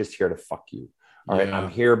I'm not just here to fuck you. All right. I'm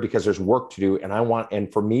here because there's work to do.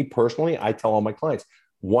 And for me personally, I tell all my clients,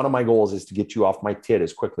 one of my goals is to get you off my tit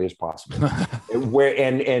as quickly as possible. where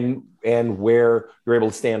you're able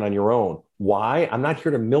to stand on your own. Why? I'm not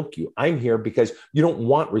here to milk you. I'm here because you don't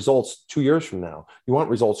want results 2 years from now. You want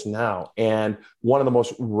results now. And one of the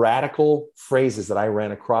most radical phrases that I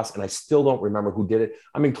ran across, and I still don't remember who did it.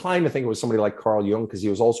 I'm inclined to think it was somebody like Carl Jung, because he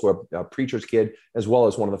was also a preacher's kid, as well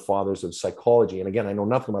as one of the fathers of psychology. And again, I know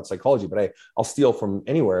nothing about psychology, but I'll steal from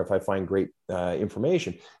anywhere if I find great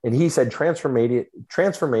information. And he said,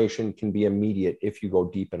 transformation can be immediate if you go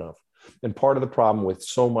deep enough. And part of the problem with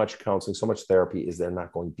so much counseling, so much therapy, is they're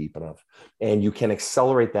not going deep enough. And you can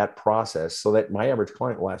accelerate that process so that my average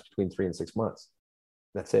client lasts between 3 and 6 months.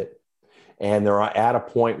 That's it. And they're at a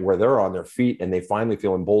point where they're on their feet and they finally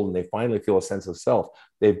feel emboldened. They finally feel a sense of self.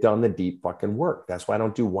 They've done the deep fucking work. That's why I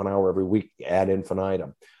don't do 1 hour every week ad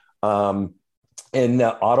infinitum. And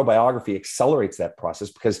autobiography accelerates that process,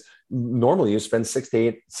 because normally you spend 6 to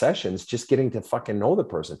 8 sessions just getting to fucking know the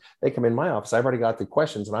person. They come in my office, I've already got the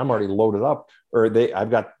questions and I'm already loaded up, I've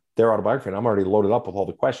got their autobiography and I'm already loaded up with all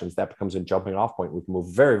the questions. That becomes a jumping off point. We can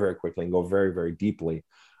move very, very quickly and go very, very deeply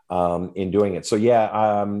in doing it. So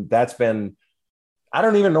that's been, I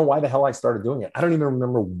don't even know why the hell I started doing it. I don't even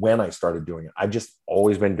remember when I started doing it. I've just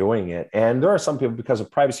always been doing it. And there are some people, because of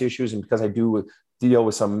privacy issues and because I do deal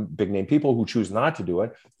with some big name people, who choose not to do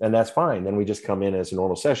it. And that's fine. Then we just come in as a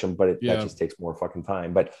normal session, but that just takes more fucking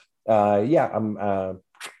time. But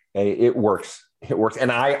it works. It works.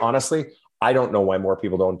 And I honestly don't know why more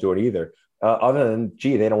people don't do it either. Other than,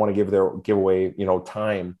 they don't want to give away,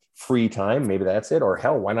 time, free time. Maybe that's it. Or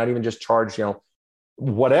hell, why not even just charge,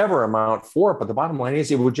 whatever amount for it. But the bottom line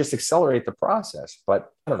is it would just accelerate the process.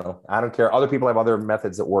 But I don't know. I don't care. Other people have other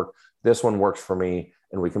methods that work. This one works for me,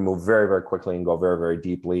 and we can move very, very quickly and go very, very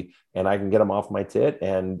deeply. And I can get them off my tit.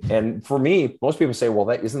 And for me, most people say, well,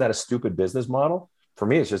 isn't that a stupid business model? For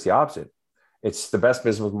me, it's just the opposite. It's the best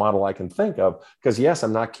business model I can think of, because yes,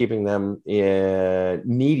 I'm not keeping them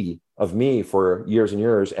needy of me for years and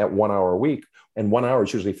years at 1 hour a week. And 1 hour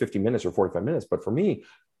is usually 50 minutes or 45 minutes. But for me,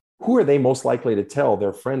 who are they most likely to tell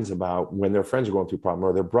their friends about when their friends are going through a problem,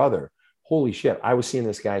 or their brother? Holy shit, I was seeing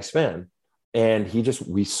this guy, Sven, and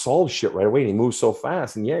we solved shit right away. And he moves so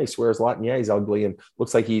fast, and he swears a lot, and he's ugly and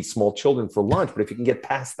looks like he eats small children for lunch. But if you can get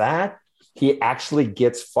past that, he actually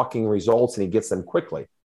gets fucking results, and he gets them quickly.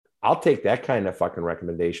 I'll take that kind of fucking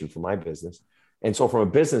recommendation for my business. And so from a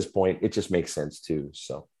business point, it just makes sense too.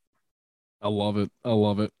 So I love it. I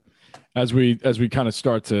love it. As we kind of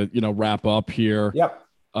start to, wrap up here. Yep.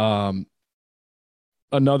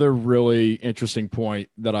 Another really interesting point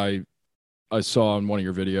that I saw in one of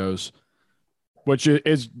your videos, which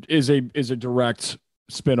is a direct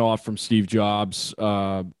spin-off from Steve Jobs,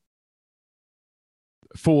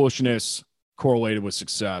 foolishness correlated with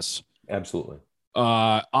success. Absolutely.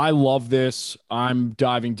 I love this. I'm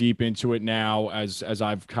diving deep into it now as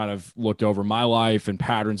I've kind of looked over my life and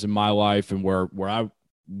patterns in my life and where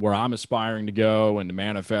I'm aspiring to go and to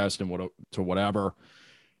manifest and to whatever.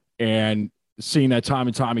 And seeing that time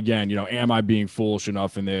and time again, am I being foolish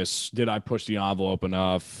enough in this? Did I push the envelope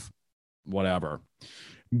enough? Whatever.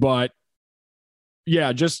 But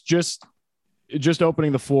yeah, just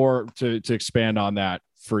opening the floor to expand on that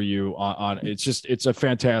for you on it's a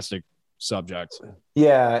fantastic subject.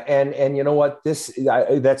 Yeah. And you know what, that's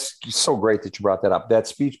so great that you brought that up. That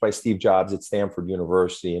speech by Steve Jobs at Stanford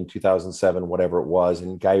University in 2007, whatever it was,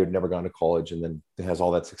 and a guy who'd never gone to college and then has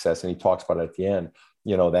all that success. And he talks about it at the end,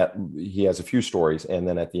 that he has a few stories. And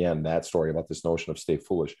then at the end, that story about this notion of stay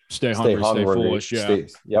foolish, stay hungry, stay foolish.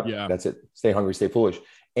 Yeah. That's it. Stay hungry, stay foolish.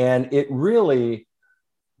 And it really,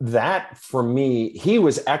 that for me, he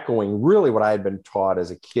was echoing really what I had been taught as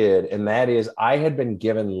a kid. And that is, I had been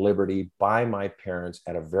given liberty by my parents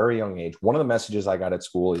at a very young age. One of the messages I got at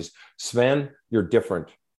school is, Sven, you're different.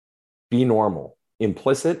 Be normal.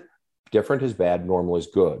 Implicit, different is bad, normal is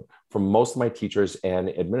good. From most of my teachers and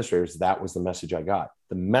administrators, that was the message I got.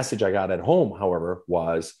 The message I got at home, however,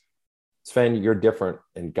 was, Sven, you're different,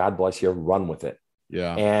 and God bless you, run with it.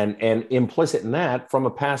 Yeah. And implicit in that, from a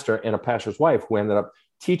pastor and a pastor's wife who ended up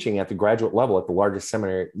teaching at the graduate level at the largest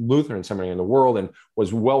seminary, Lutheran seminary in the world, and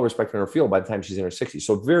was well respected in her field by the time she's in her 60s.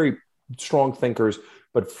 So very strong thinkers,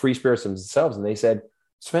 but free spirits themselves. And they said,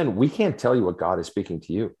 Sven, we can't tell you what God is speaking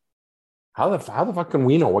to you. How the fuck can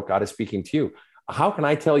we know what God is speaking to you? How can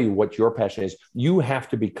I tell you what your passion is? You have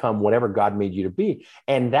to become whatever God made you to be.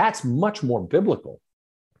 And that's much more biblical.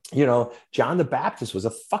 John the Baptist was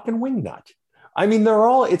a fucking wingnut. I mean,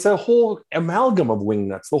 it's a whole amalgam of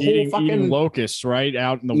wingnuts. Eating locusts, right?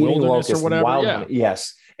 Out in the wilderness or whatever. Wild,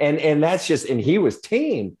 yes. And that's and he was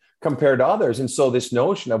tame compared to others. And so this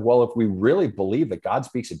notion of, well, if we really believe that God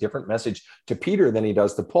speaks a different message to Peter than he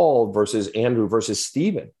does to Paul versus Andrew versus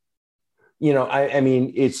Stephen, I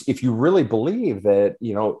mean, if you really believe that,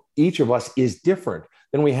 each of us is different,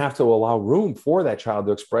 then we have to allow room for that child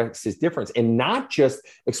to express his difference and not just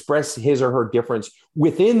express his or her difference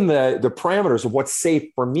within the parameters of what's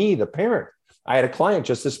safe for me, the parent. I had a client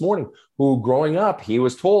just this morning who, growing up, he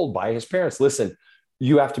was told by his parents, listen,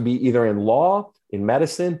 you have to be either in law, in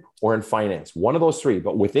medicine, or in finance, one of those three.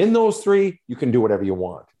 But within those three, you can do whatever you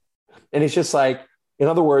want. And it's just like, in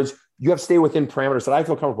other words, you have to stay within parameters that I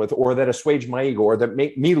feel comfortable with, or that assuage my ego, or that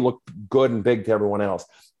make me look good and big to everyone else.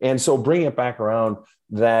 And so bringing it back around,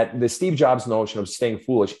 that the Steve Jobs notion of staying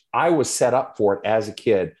foolish, I was set up for it as a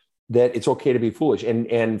kid, that it's okay to be foolish,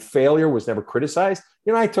 and failure was never criticized.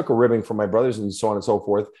 I took a ribbing from my brothers and so on and so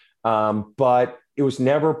forth. But it was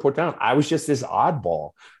never put down. I was just this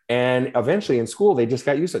oddball. And eventually in school, they just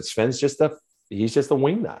got used to it. Sven's he's just a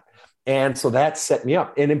wingnut. And so that set me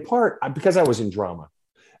up. And in part, because I was in drama,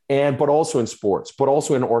 but also in sports, but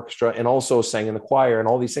also in orchestra, and also sang in the choir and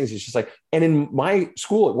all these things. It's just like, and in my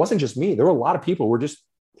school, it wasn't just me. There were a lot of people who were just,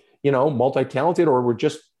 multi-talented, or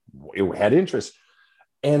had interests.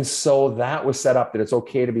 And so that was set up that it's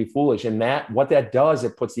okay to be foolish. And what that does,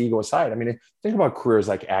 it puts the ego aside. I mean, think about careers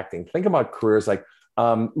like acting. Think about careers like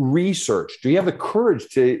research. Do you have the courage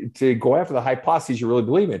to go after the hypotheses you really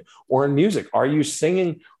believe in? Or in music, are you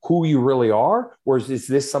singing who you really are? Or is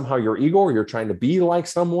this somehow your ego, or you're trying to be like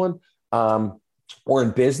someone? Or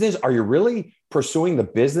in business, are you really pursuing the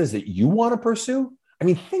business that you want to pursue? I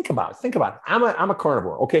mean, think about it. I'm a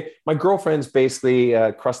carnivore. Okay. My girlfriend's basically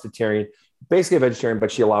a crustitarian, basically a vegetarian,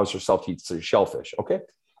 but she allows herself to eat shellfish. Okay.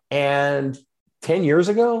 And 10 years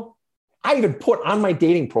ago, I even put on my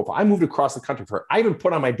dating profile. I moved across the country for her. I even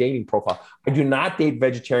put on my dating profile, I do not date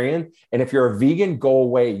vegetarian. And if you're a vegan, go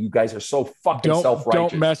away. You guys are so fucking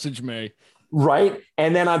self-righteous. Don't message me. Right.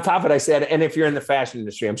 And then on top of it, I said, and if you're in the fashion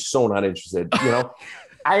industry, I'm so not interested.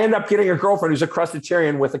 I end up getting a girlfriend who's a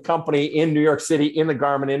crustitarian with a company in New York City in the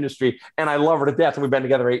garment industry. And I love her to death. And we've been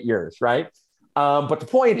together 8 years. Right. But the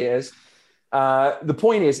point is,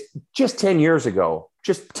 just 10 years ago,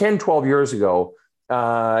 just 10, 12 years ago,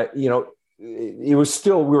 we were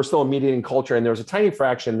still a meat eating culture, and there was a tiny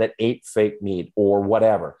fraction that ate fake meat or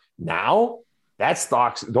whatever. Now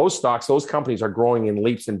those companies are growing in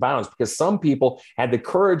leaps and bounds because some people had the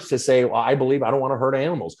courage to say, well, I don't want to hurt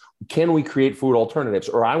animals. Can we create food alternatives?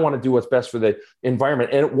 Or I want to do what's best for the environment.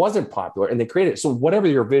 And it wasn't popular, and they created it. So whatever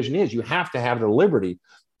your vision is, you have to have the liberty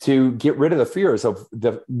to get rid of the fears of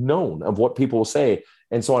the known, of what people will say,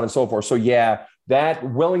 and so on and so forth. So yeah, that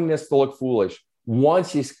willingness to look foolish,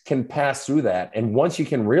 once you can pass through that, and once you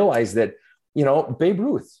can realize that, Babe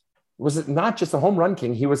Ruth was not just a home run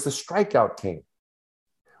king, he was the strikeout king.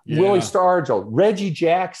 Yeah. Willie Stargell, Reggie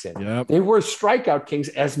Jackson, yep. They were strikeout kings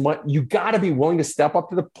as much. You got to be willing to step up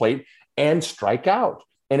to the plate and strike out.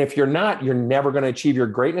 And if you're not, you're never going to achieve your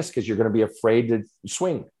greatness because you're going to be afraid to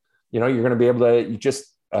swing. You're going to be able to just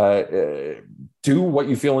do what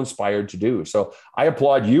you feel inspired to do. So I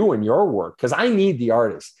applaud you and your work, because I need the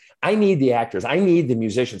artists. I need the actors. I need the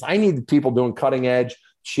musicians. I need the people doing cutting edge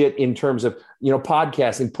shit in terms of,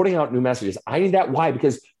 podcasts and putting out new messages. I need that. Why?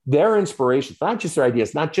 Because their inspirations, not just their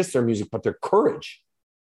ideas, not just their music, but their courage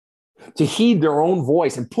to heed their own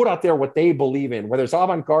voice and put out there what they believe in, whether it's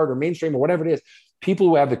avant-garde or mainstream or whatever it is. People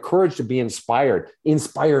who have the courage to be inspired,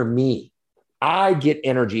 inspire me. I get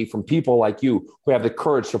energy from people like you who have the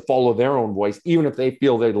courage to follow their own voice, even if they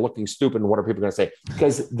feel they're looking stupid and what are people going to say,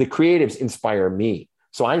 because the creatives inspire me.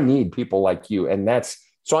 So I need people like you. And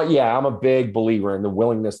I'm a big believer in the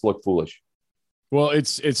willingness to look foolish. Well,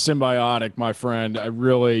 it's symbiotic, my friend. I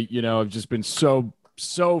really, I've just been so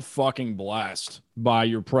fucking blessed by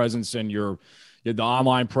your presence and the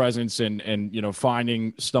online presence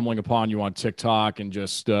and stumbling upon you on TikTok, and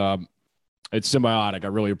just, it's symbiotic. I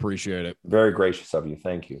really appreciate it. Very gracious of you.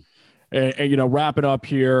 Thank you. And wrapping up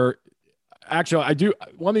here, actually, I do.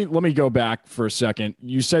 Let me go back for a second.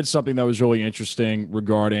 You said something that was really interesting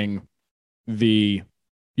regarding the,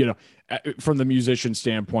 from the musician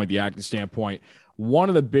standpoint, the acting standpoint. One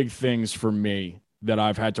of the big things for me that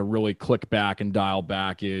I've had to really click back and dial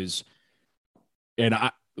back is,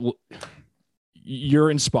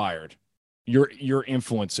 you're inspired. your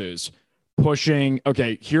influences pushing,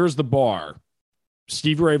 okay, here's the bar.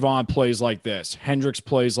 Stevie Ray Vaughan plays like this. Hendrix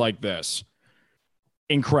plays like this.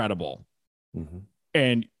 Incredible. Mm-hmm.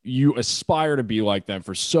 And you aspire to be like them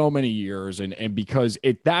for so many years. And because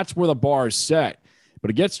that's where the bar is set. But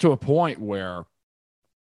it gets to a point where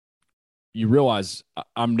you realize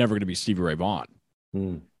I'm never going to be Stevie Ray Vaughan.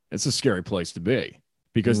 Mm. It's a scary place to be,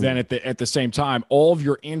 because then at the same time, all of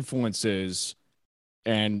your influences,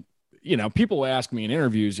 and, you know, people ask me in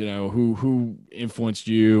interviews, you know, who influenced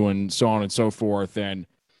you and so on and so forth. And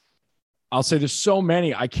I'll say there's so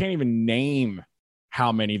many, I can't even name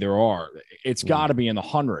how many there are. It's got to be in the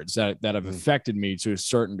hundreds that have affected me to a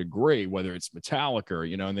certain degree, whether it's Metallica,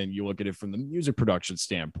 you know, and then you look at it from the music production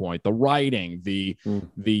standpoint, the writing,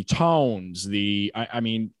 the tones, I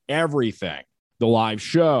mean, everything, the live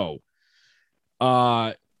show.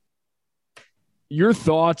 Your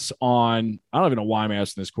thoughts on, I don't even know why I'm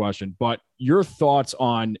asking this question, but your thoughts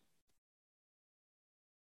on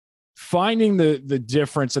finding the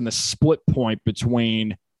difference and the split point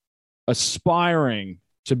between aspiring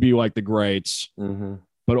to be like the greats,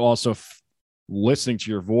 but also listening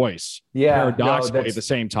to your voice paradoxically at the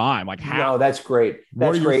same time. Like, how? No, that's great. That's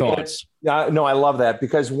what are your great. thoughts? No, I love that,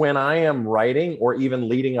 because when I am writing, or even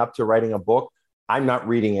leading up to writing a book, I'm not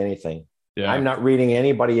reading anything. Yeah. I'm not reading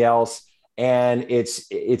anybody else. And it's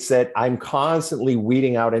that I'm constantly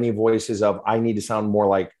weeding out any voices of, I need to sound more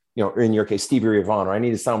like, you know, in your case, Stevie Ray Vaughan, or I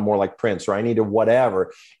need to sound more like Prince, or I need to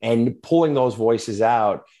whatever, and pulling those voices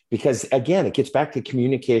out. Because again, it gets back to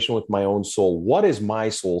communication with my own soul. What is my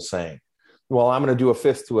soul saying? Well, I'm going to do a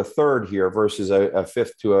fifth to a third here versus a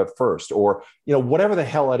fifth to a first, or, you know, whatever the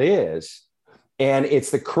hell it is. And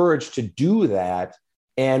it's the courage to do that.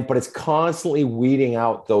 But it's constantly weeding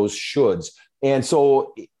out those shoulds. And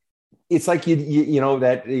so it's like, you know,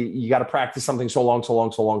 that you got to practice something so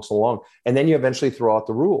long. And then you eventually throw out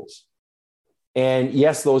the rules. And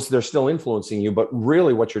yes, they're still influencing you, but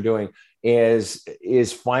really what you're doing is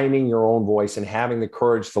finding your own voice and having the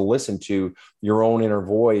courage to listen to your own inner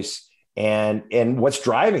voice. And what's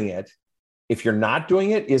driving it, if you're not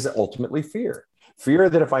doing it, is ultimately fear. Fear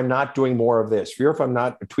that if I'm not doing more of this, fear if I'm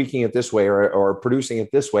not tweaking it this way or producing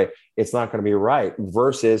it this way, it's not going to be right,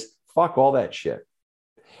 versus fuck all that shit.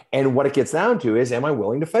 And what it gets down to is, am I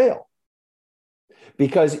willing to fail?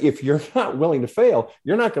 Because if you're not willing to fail,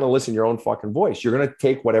 you're not going to listen to your own fucking voice. You're going to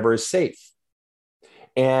take whatever is safe.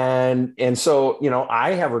 And so, you know,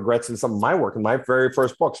 I have regrets in some of my work. In my very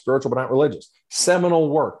first book, Spiritual But Not Religious, seminal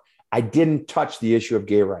work, I didn't touch the issue of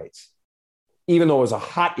gay rights, even though it was a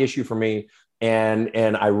hot issue for me. And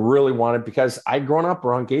I really wanted, because I'd grown up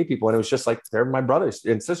around gay people, and it was just like, they're my brothers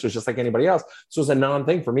and sisters, just like anybody else. So it was a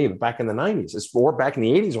non-thing for me. But back in the 90s, or back in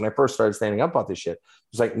the 80s, when I first started standing up about this shit, it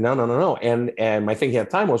was like, no. And my thinking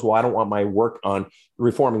at the time was, well, I don't want my work on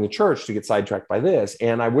reforming the church to get sidetracked by this.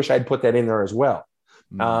 And I wish I'd put that in there as well.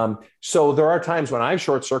 So there are times when I've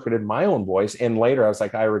short-circuited my own voice, and later I was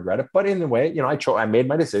like, I regret it. But in a way, you know, I made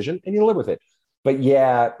my decision, and you live with it. But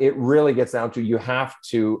yeah, it really gets down to, you have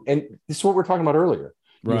to, and this is what we're talking about earlier.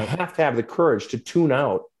 Right. You have to have the courage to tune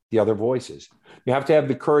out the other voices. You have to have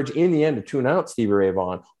the courage in the end to tune out Stevie Ray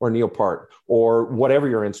Vaughan or Neil Peart or whatever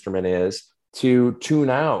your instrument is, to tune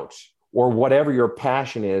out, or whatever your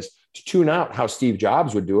passion is, to tune out how Steve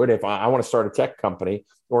Jobs would do it if I want to start a tech company,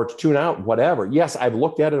 or to tune out whatever. Yes, I've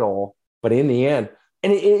looked at it all, but in the end,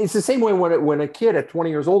 and it's the same way when a kid at 20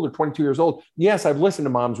 years old or 22 years old, yes, I've listened to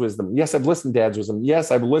mom's wisdom. Yes, I've listened to dad's wisdom. Yes,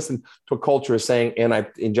 I've listened to a culture is saying, and I've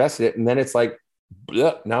ingested it. And then it's like,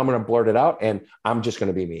 now I'm going to blurt it out, and I'm just going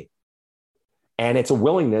to be me. And it's a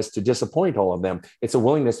willingness to disappoint all of them. It's a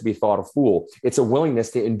willingness to be thought a fool. It's a willingness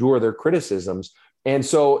to endure their criticisms. And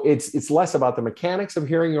so it's less about the mechanics of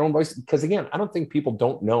hearing your own voice. Because again, I don't think people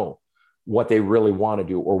don't know what they really want to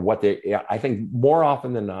do, or what I think more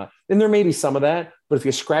often than not, and there may be some of that, but if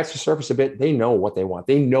you scratch the surface a bit, they know what they want.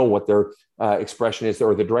 They know what their expression is,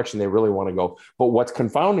 or the direction they really want to go. But what's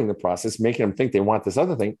confounding the process, making them think they want this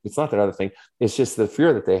other thing, it's not that other thing. It's just the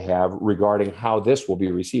fear that they have regarding how this will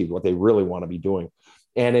be received, what they really want to be doing.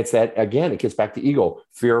 And it's that, again, it gets back to ego,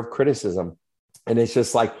 fear of criticism. And it's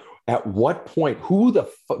just like, at what point,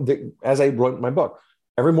 as I wrote in my book,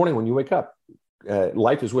 every morning when you wake up,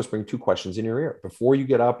 life is whispering two questions in your ear before you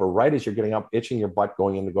get up, or right as you're getting up, itching your butt,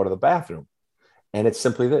 going in to go to the bathroom. And it's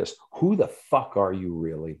simply this: who the fuck are you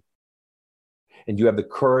really? And you have the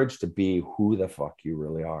courage to be who the fuck you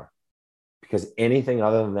really are. Because anything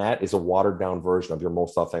other than that is a watered down version of your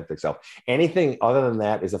most authentic self. Anything other than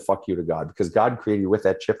that is a fuck you to God, because God created you with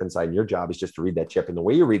that chip inside, and your job is just to read that chip. And the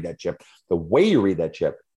way you read that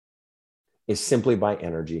chip is simply by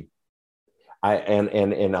energy.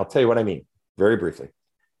 And I'll tell you what I mean. very briefly.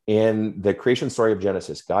 In the creation story of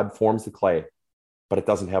Genesis, God forms the clay, but it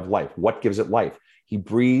doesn't have life. What gives it life? He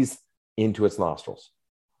breathes into its nostrils.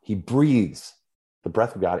 He breathes the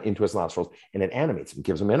breath of God into its nostrils, and it animates him,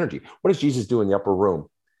 gives him energy. What does Jesus do in the upper room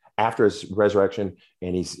after his resurrection?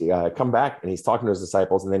 And he's come back and he's talking to his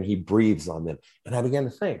disciples, and then he breathes on them. And I began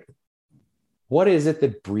to think, what is it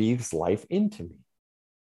that breathes life into me?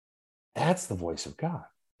 That's the voice of God.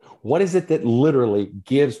 What is it that literally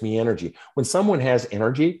gives me energy? When someone has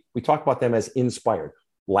energy, we talk about them as inspired.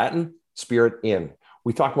 Latin, spirit in.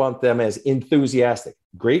 We talk about them as enthusiastic.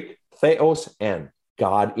 Greek, theos, and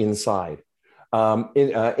God inside.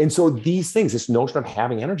 And so these things, this notion of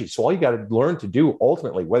having energy. So all you got to learn to do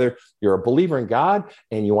ultimately, whether you're a believer in God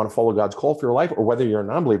and you want to follow God's call for your life, or whether you're a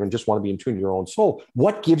non-believer and just want to be in tune to your own soul,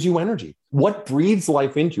 what gives you energy? What breathes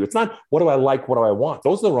life into you? It's not, what do I like? What do I want?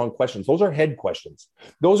 Those are the wrong questions. Those are head questions.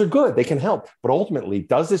 Those are good. They can help. But ultimately,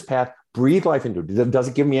 does this path breathe life into it? Does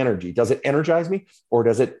it give me energy? Does it energize me? Or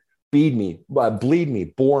does it bleed me,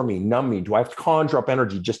 bore me, numb me? Do I have to conjure up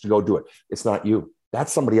energy just to go do it? It's not you.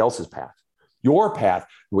 That's somebody else's path. Your path,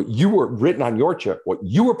 what you were written on your chip, what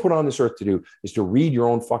you were put on this earth to do is to read your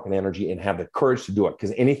own fucking energy and have the courage to do it,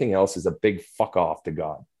 because anything else is a big fuck off to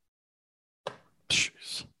God.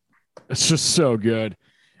 Jeez. It's just so good.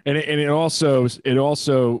 And it also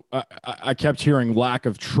I kept hearing lack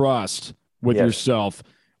of trust with yourself.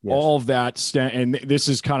 Yes. All of that. And this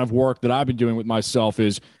is kind of work that I've been doing with myself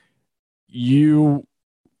is you.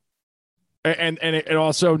 And it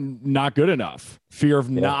also not good enough. Fear of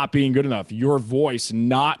not being good enough. Your voice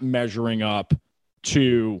not measuring up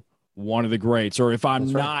to one of the greats. Or if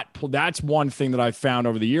I'm that's one thing that I've found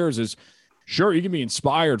over the years is, sure, you can be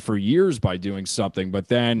inspired for years by doing something, but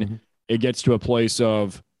then it gets to a place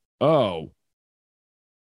of, oh,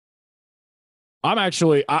 I'm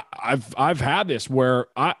actually, I've had this where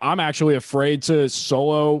I'm actually afraid to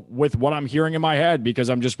solo with what I'm hearing in my head because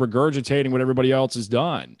I'm just regurgitating what everybody else has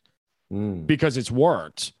done. Because it's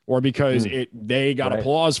worked or because they got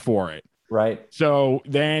applause for it. Right. So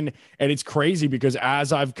then, and it's crazy because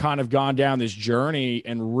as I've kind of gone down this journey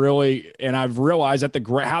and I've realized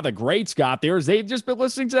that how the greats got there is they've just been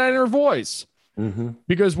listening to that inner voice.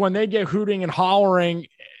 Because when they get hooting and hollering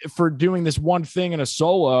for doing this one thing in a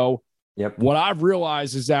solo, what I've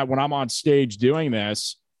realized is that when I'm on stage doing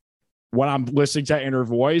this, when I'm listening to that inner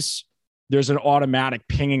voice, there's an automatic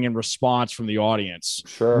pinging and response from the audience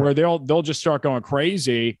where they'll just start going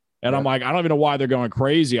crazy. And I'm like, I don't even know why they're going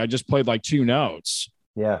crazy. I just played like 2 notes.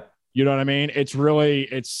 Yeah. You know what I mean? It's really,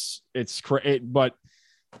 but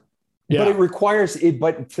it requires it.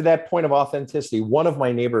 But to that point of authenticity, one of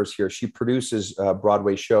my neighbors here, she produces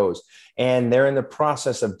Broadway shows, and they're in the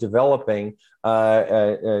process of developing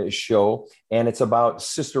a show. And it's about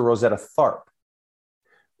Sister Rosetta Tharpe.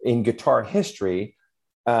 In guitar history,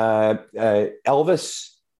 Elvis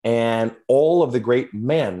and all of the great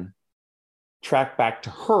men track back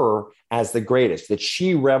to her as the greatest, that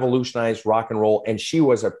she revolutionized rock and roll. And she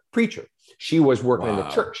was a preacher. She was working in the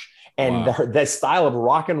church, and that style of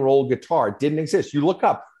rock and roll guitar didn't exist. You look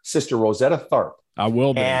up Sister Rosetta Tharpe. I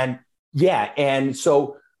will be. And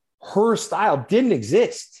so her style didn't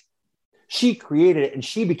exist. She created it, and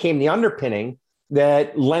she became the underpinning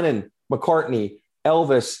that Lennon, McCartney,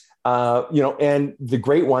 Elvis, and the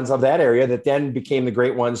great ones of that area that then became the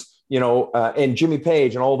great ones, and Jimmy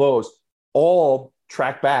Page and all those all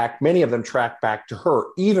track back. Many of them track back to her,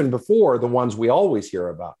 even before the ones we always hear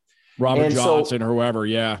about. Robert Johnson or whoever.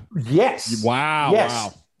 Yeah. Yes. Wow.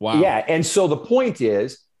 Yes. Wow. Yeah. And so the point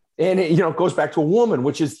is, and it goes back to a woman,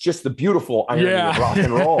 which is just the beautiful irony of rock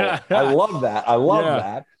and roll. I love that.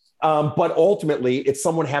 That. But ultimately, it's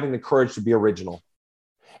someone having the courage to be original.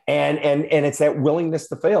 And it's that willingness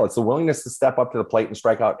to fail. It's the willingness to step up to the plate and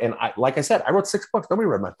strike out. And like I said, I wrote 6 books. Nobody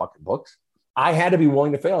read my fucking books. I had to be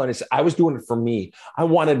willing to fail. And I was doing it for me. I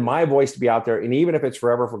wanted my voice to be out there. And even if it's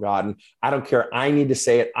forever forgotten, I don't care. I need to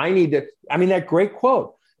say it. That great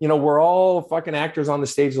quote, we're all fucking actors on the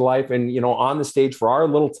stage of life and, on the stage for our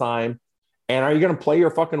little time. And are you going to play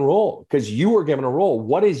your fucking role? Because you were given a role.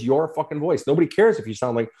 What is your fucking voice? Nobody cares if you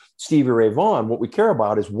sound like Stevie Ray Vaughan. What we care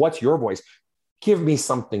about is what's your voice. Give me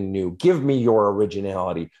something new. Give me your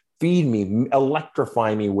originality. Feed me,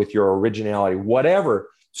 electrify me with your originality, whatever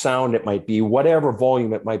sound it might be, whatever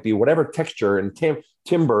volume it might be, whatever texture and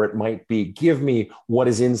timbre it might be. Give me what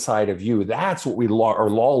is inside of you. That's what we are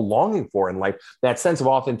all longing for in life, that sense of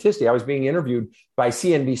authenticity. I was being interviewed by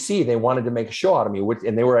CNBC. They wanted to make a show out of me,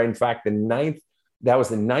 and they were, in fact, the ninth. That was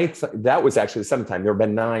the ninth. That was actually the 7th time. There have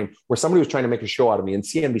been 9 where somebody was trying to make a show out of me, and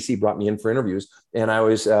CNBC brought me in for interviews. And I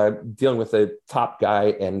was dealing with a top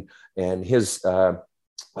guy and his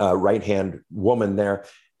right-hand woman there.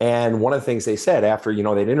 And one of the things they said after,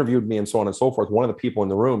 they'd interviewed me and so on and so forth, one of the people in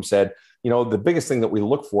the room said, the biggest thing that we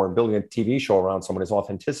look for in building a TV show around someone is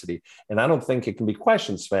authenticity. And I don't think it can be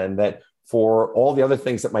questioned, Sven, that for all the other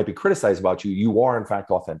things that might be criticized about you, you are in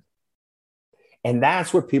fact authentic. And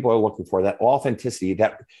that's what people are looking for, that authenticity,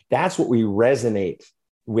 that's what we resonate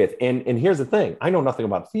with. And here's the thing. I know nothing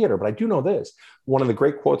about theater, but I do know this. One of the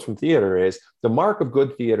great quotes from theater is, the mark of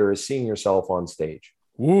good theater is seeing yourself on stage.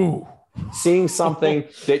 Ooh. Seeing something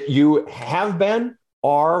that you have been,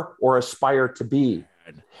 are, or aspire to be.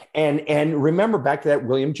 And remember back to that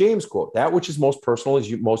William James quote, that which is most personal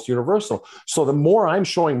is most universal. So the more I'm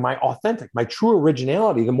showing my authentic, my true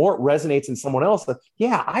originality, the more it resonates in someone else that,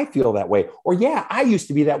 yeah, I feel that way. Or yeah, I used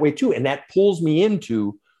to be that way too. And that pulls me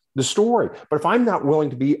into the story. But if I'm not willing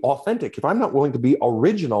to be authentic, if I'm not willing to be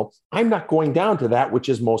original, I'm not going down to that which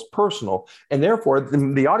is most personal. And therefore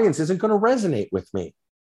the audience isn't going to resonate with me.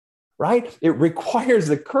 Right? It requires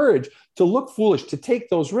the courage to look foolish, to take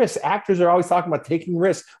those risks. Actors are always talking about taking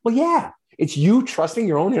risks. Well, yeah, it's you trusting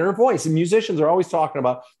your own inner voice. And musicians are always talking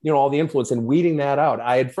about, all the influence and weeding that out.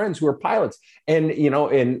 I had friends who were pilots and,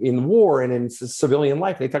 in war and in civilian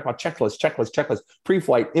life, they talk about checklists,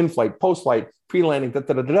 pre-flight, in-flight, post-flight, pre-landing, But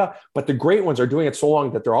the great ones are doing it so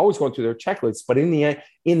long that they're always going through their checklists. But in the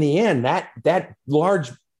end, that large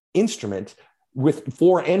instrument with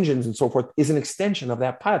 4 engines and so forth is an extension of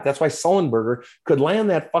that pilot. That's why Sullenberger could land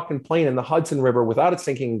that fucking plane in the Hudson River without it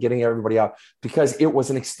sinking and getting everybody out, because it was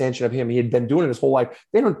an extension of him. He had been doing it his whole life.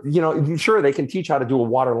 They don't, sure, they can teach how to do a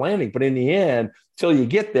water landing, but in the end, till you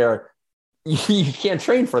get there, you can't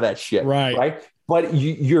train for that shit. Right. But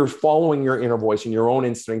you're following your inner voice and your own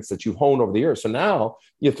instincts that you've honed over the years. So now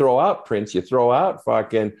you throw out Prince, you throw out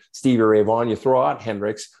fucking Stevie Ray Vaughan, you throw out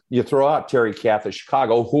Hendrix, you throw out Terry Kath of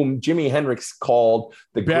Chicago, whom Jimi Hendrix called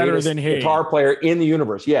the greatest guitar player in the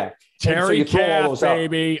universe. Yeah. Terry Kath,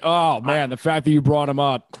 baby. Oh, man, the fact that you brought him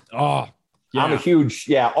up. Oh, yeah. I'm a huge,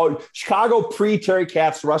 Chicago pre-Terry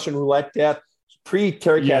Kath's Russian roulette death,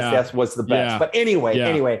 pre-Terry Kath's death was the best. But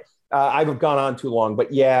anyway, I've gone on too long,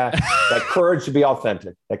 but that courage to be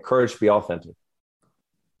authentic.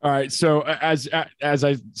 All right. So as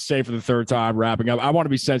I say for the third time, wrapping up, I want to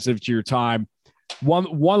be sensitive to your time. One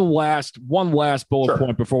last bullet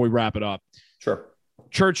point before we wrap it up. Sure.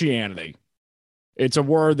 Churchianity. It's a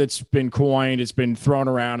word that's been coined. It's been thrown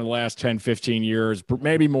around in the last 10, 15 years,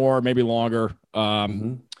 maybe more, maybe longer.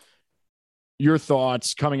 Your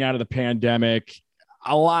thoughts coming out of the pandemic.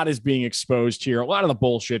 A lot is being exposed here. A lot of the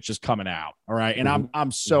bullshit just coming out. All right. And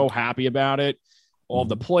I'm so happy about it. All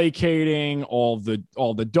the placating, all the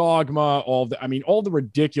dogma, all the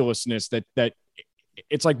ridiculousness that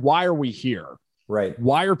it's like, why are we here? Right.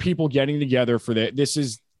 Why are people getting together for that? This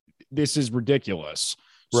is ridiculous.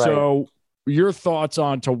 Right. So your thoughts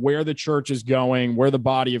on to where the church is going, where the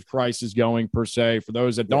body of Christ is going per se, for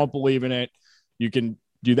those that don't believe in it, you can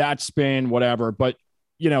do that spin, whatever. But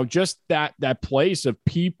just that place of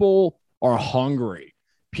people are hungry.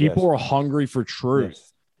 People are hungry for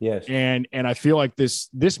truth. Yes. And I feel like this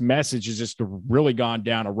message has just really gone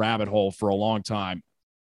down a rabbit hole for a long time.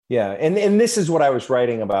 Yeah. And this is what I was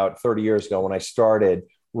writing about 30 years ago when I started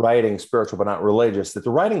writing spiritual but not religious, that the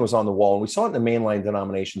writing was on the wall. And we saw it in the mainline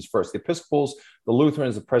denominations first, the Episcopals, the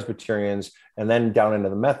Lutherans, the Presbyterians, and then down into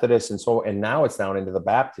the Methodists. And now it's down into the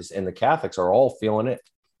Baptists, and the Catholics are all feeling it.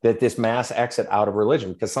 That this mass exit out of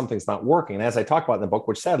religion because something's not working. And as I talk about in the book,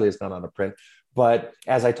 which sadly has gone out of print, but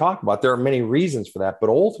as I talk about, there are many reasons for that. But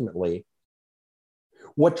ultimately,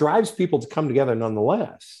 what drives people to come together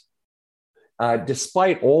nonetheless,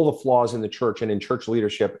 despite all the flaws in the church and in church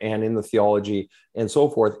leadership and in the theology and so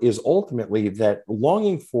forth, is ultimately that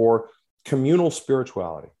longing for communal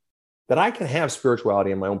spirituality. That I can have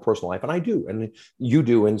spirituality in my own personal life, and I do, and you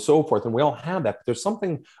do, and so forth, and we all have that. But there's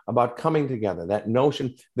something about coming together, that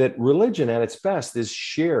notion that religion at its best is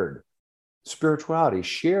shared spirituality,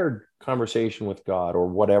 shared conversation with God or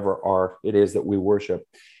whatever it is that we worship.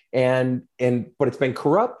 But it's been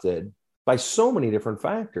corrupted by so many different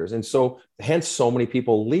factors. And so hence so many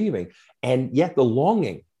people leaving. And yet the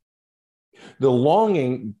longing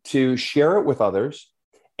to share it with others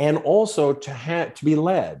and also to be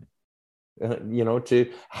led.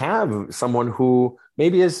 To have someone who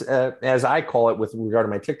maybe is, as I call it with regard to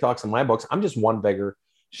my TikToks and my books, I'm just one beggar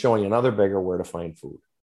showing another beggar where to find food.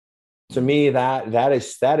 To me, that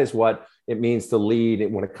is what it means to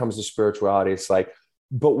lead when it comes to spirituality. It's like,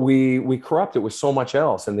 but we corrupt it with so much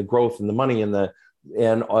else, and the growth and the money and the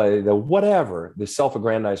whatever, the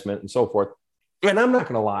self-aggrandizement and so forth. And I'm not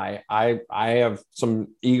going to lie, I have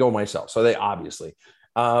some ego myself, so they obviously.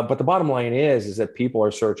 But the bottom line is that people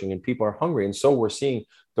are searching and people are hungry. And so we're seeing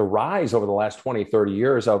the rise over the last 20, 30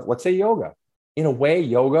 years of, let's say, yoga. In a way,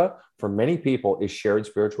 yoga for many people is shared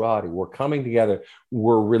spirituality. We're coming together.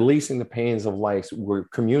 We're releasing the pains of life. We're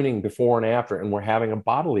communing before and after, and we're having a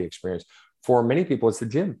bodily experience. For many people, it's the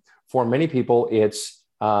gym. For many people, it's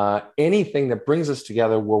anything that brings us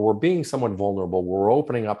together where we're being somewhat vulnerable, where we're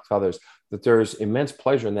opening up to others, that there's immense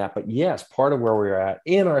pleasure in that. But yes, part of where we're at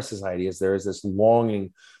in our society is there is this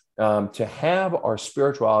longing to have our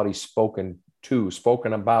spirituality spoken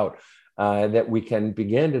about, that we can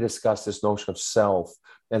begin to discuss this notion of self,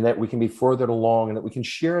 and that we can be furthered along, and that we can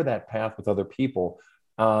share that path with other people.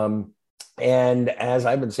 And as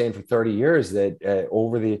I've been saying for 30 years, that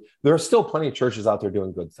there are still plenty of churches out there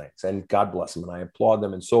doing good things, and God bless them, and I applaud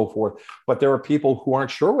them and so forth. But there are people who aren't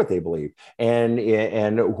sure what they believe, and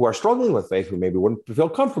who are struggling with faith, who maybe wouldn't feel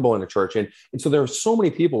comfortable in a church. And so there are so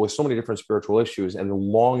many people with so many different spiritual issues, and the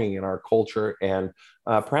longing in our culture, and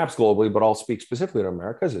perhaps globally, but I'll speak specifically to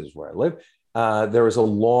America, because this is where I live. There is a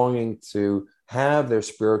longing to have their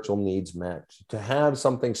spiritual needs met, to have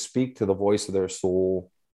something speak to the voice of their soul,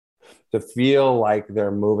 to feel like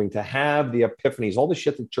they're moving, to have the epiphanies, all the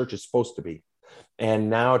shit that church is supposed to be. And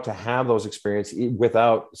now to have those experiences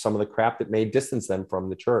without some of the crap that may distance them from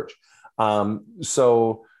the church.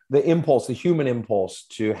 So the human impulse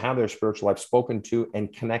to have their spiritual life spoken to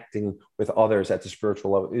and connecting with others at the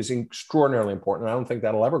spiritual level is extraordinarily important. And I don't think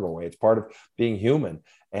that'll ever go away. It's part of being human.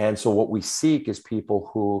 And so what we seek is people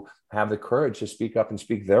who have the courage to speak up and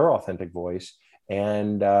speak their authentic voice,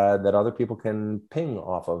 and that other people can ping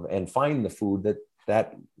off of and find the food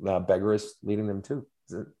that beggar is leading them to.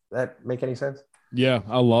 Does that make any sense? Yeah,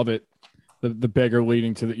 I love it. The beggar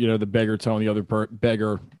leading to the beggar telling the other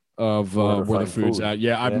beggar of where the food's at.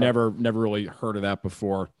 Yeah, I've never really heard of that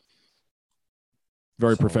before.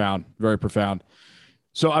 Very profound. Very profound.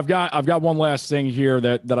 So I've got one last thing here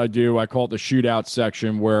that I do. I call it the shootout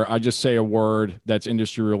section, where I just say a word that's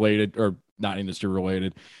industry related, or not industry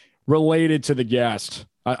related, related to the guest.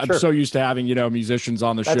 I'm so used to having, musicians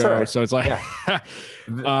on the show. Right. So it's like,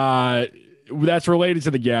 that's related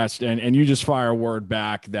to the guest. And you just fire a word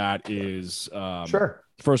back that is,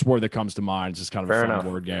 first word that comes to mind. It's just kind of a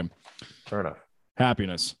fun word game. Fair enough.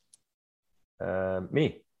 Happiness.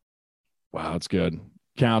 Me. Wow. That's good.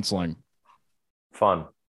 Counseling. Fun.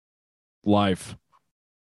 Life.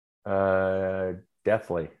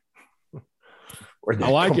 Deathly. I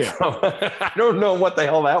like it. I don't know what the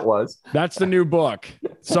hell that was. That's the new book.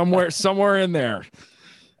 Somewhere in there.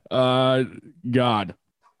 God.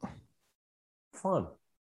 Fun.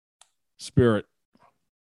 Spirit.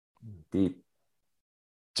 Deep.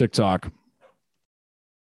 TikTok.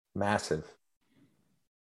 Massive.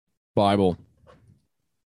 Bible.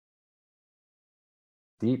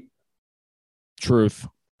 Deep. Truth.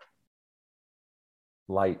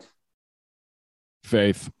 Light.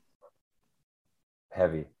 Faith.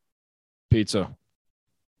 Heavy. Pizza.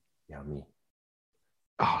 Yummy.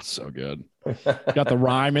 Oh, so good. Got the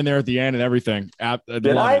rhyme in there at the end and everything.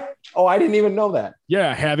 Did I? Oh, I didn't even know that.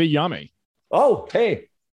 Yeah, heavy, yummy. Oh, hey.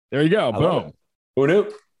 There you go. Boom. Who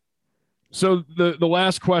knew? So the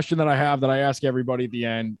last question that I have that I ask everybody at the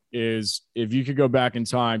end is, if you could go back in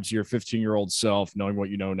time to your 15-year-old self, knowing what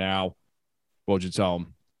you know now, what would you tell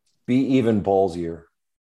them? Be even ballsier.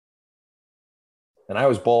 And I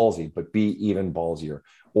was ballsy, but be even ballsier.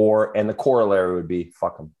 And the corollary would be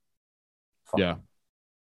fuck them. Yeah.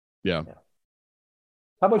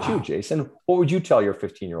 How about you, Jason? What would you tell your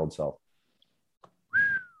 15-year-old self?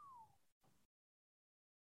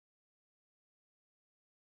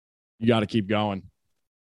 You got to keep going.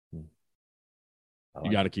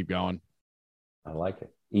 You got to keep going. I like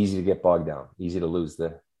it. Easy to get bogged down. Easy to lose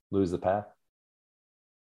the path.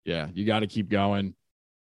 Yeah, you got to keep going.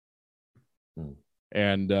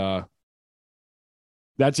 And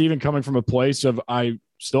that's even coming from a place of, I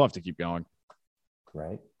still have to keep going.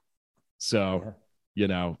 Right. So,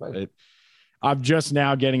 I'm just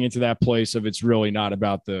now getting into that place of, it's really not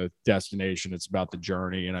about the destination. It's about the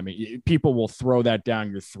journey. And I mean, people will throw that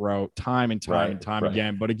down your throat time and time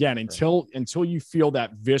again. But again, until you feel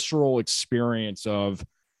that visceral experience of,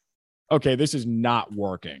 okay, this is not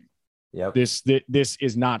working. Yep. This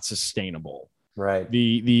is not sustainable. Right.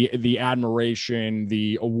 The admiration,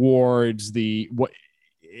 the awards,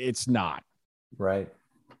 it's not. Right.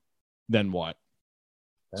 Then what?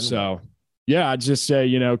 Yeah, I'd just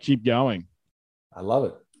say, keep going. I love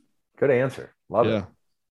it. Good answer. Love it.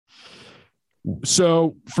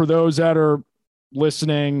 So for those that are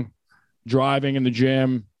listening, driving in the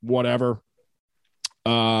gym, whatever,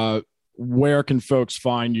 where can folks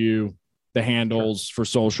find you, the handles for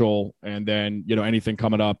social, and then, anything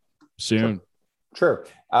coming up soon? Sure.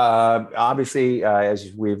 Obviously,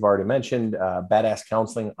 as we've already mentioned, Badass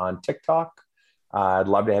Counseling on TikTok. I'd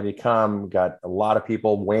love to have you come. Got a lot of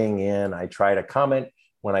people weighing in. I try to comment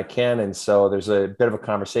when I can, and so there's a bit of a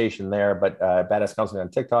conversation there. But Badass Counseling on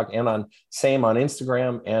TikTok and on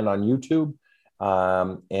Instagram and on YouTube.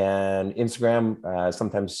 And Instagram,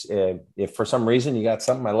 sometimes if for some reason you got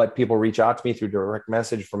something, I let people reach out to me through direct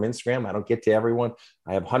message from Instagram. I don't get to everyone.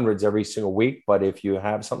 I have hundreds every single week, but if you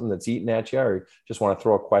have something that's eating at you or just want to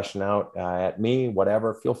throw a question out at me,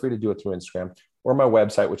 whatever, feel free to do it through Instagram or my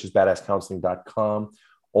website, which is badasscounseling.com.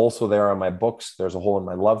 Also there are my books. There's a Hole in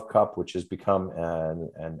My Love Cup, which has become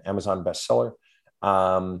an Amazon bestseller.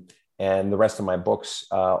 And the rest of my books,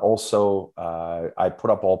 also, I put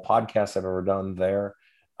up all podcasts I've ever done there.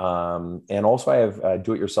 And also I have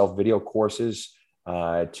do-it-yourself video courses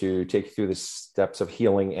to take you through the steps of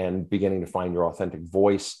healing and beginning to find your authentic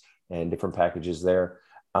voice, and different packages there.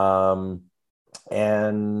 And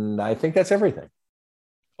I think that's everything.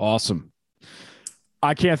 Awesome.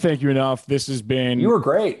 I can't thank you enough. This has been... You were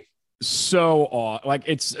great. So like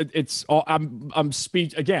it's all I'm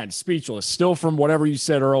speechless still from whatever you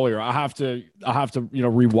said earlier. I have to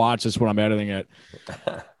rewatch this when I'm editing it.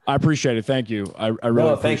 I appreciate it. Thank you. I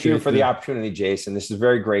really thank you for the opportunity, Jason. This is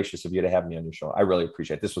very gracious of you to have me on your show. I really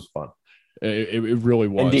appreciate it. This was fun. It really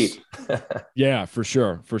was. And deep. Yeah, for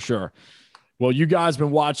sure. Well, you guys been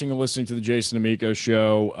watching and listening to the Jason Damico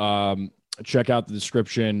show. Check out the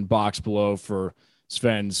description box below for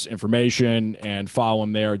Sven's information and follow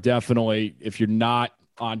him there. Definitely, if you're not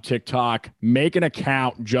on TikTok, make an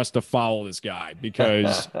account just to follow this guy,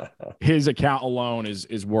 because his account alone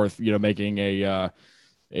is worth making a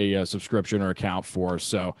subscription or account for.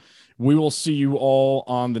 So we will see you all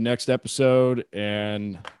on the next episode,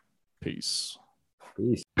 and peace.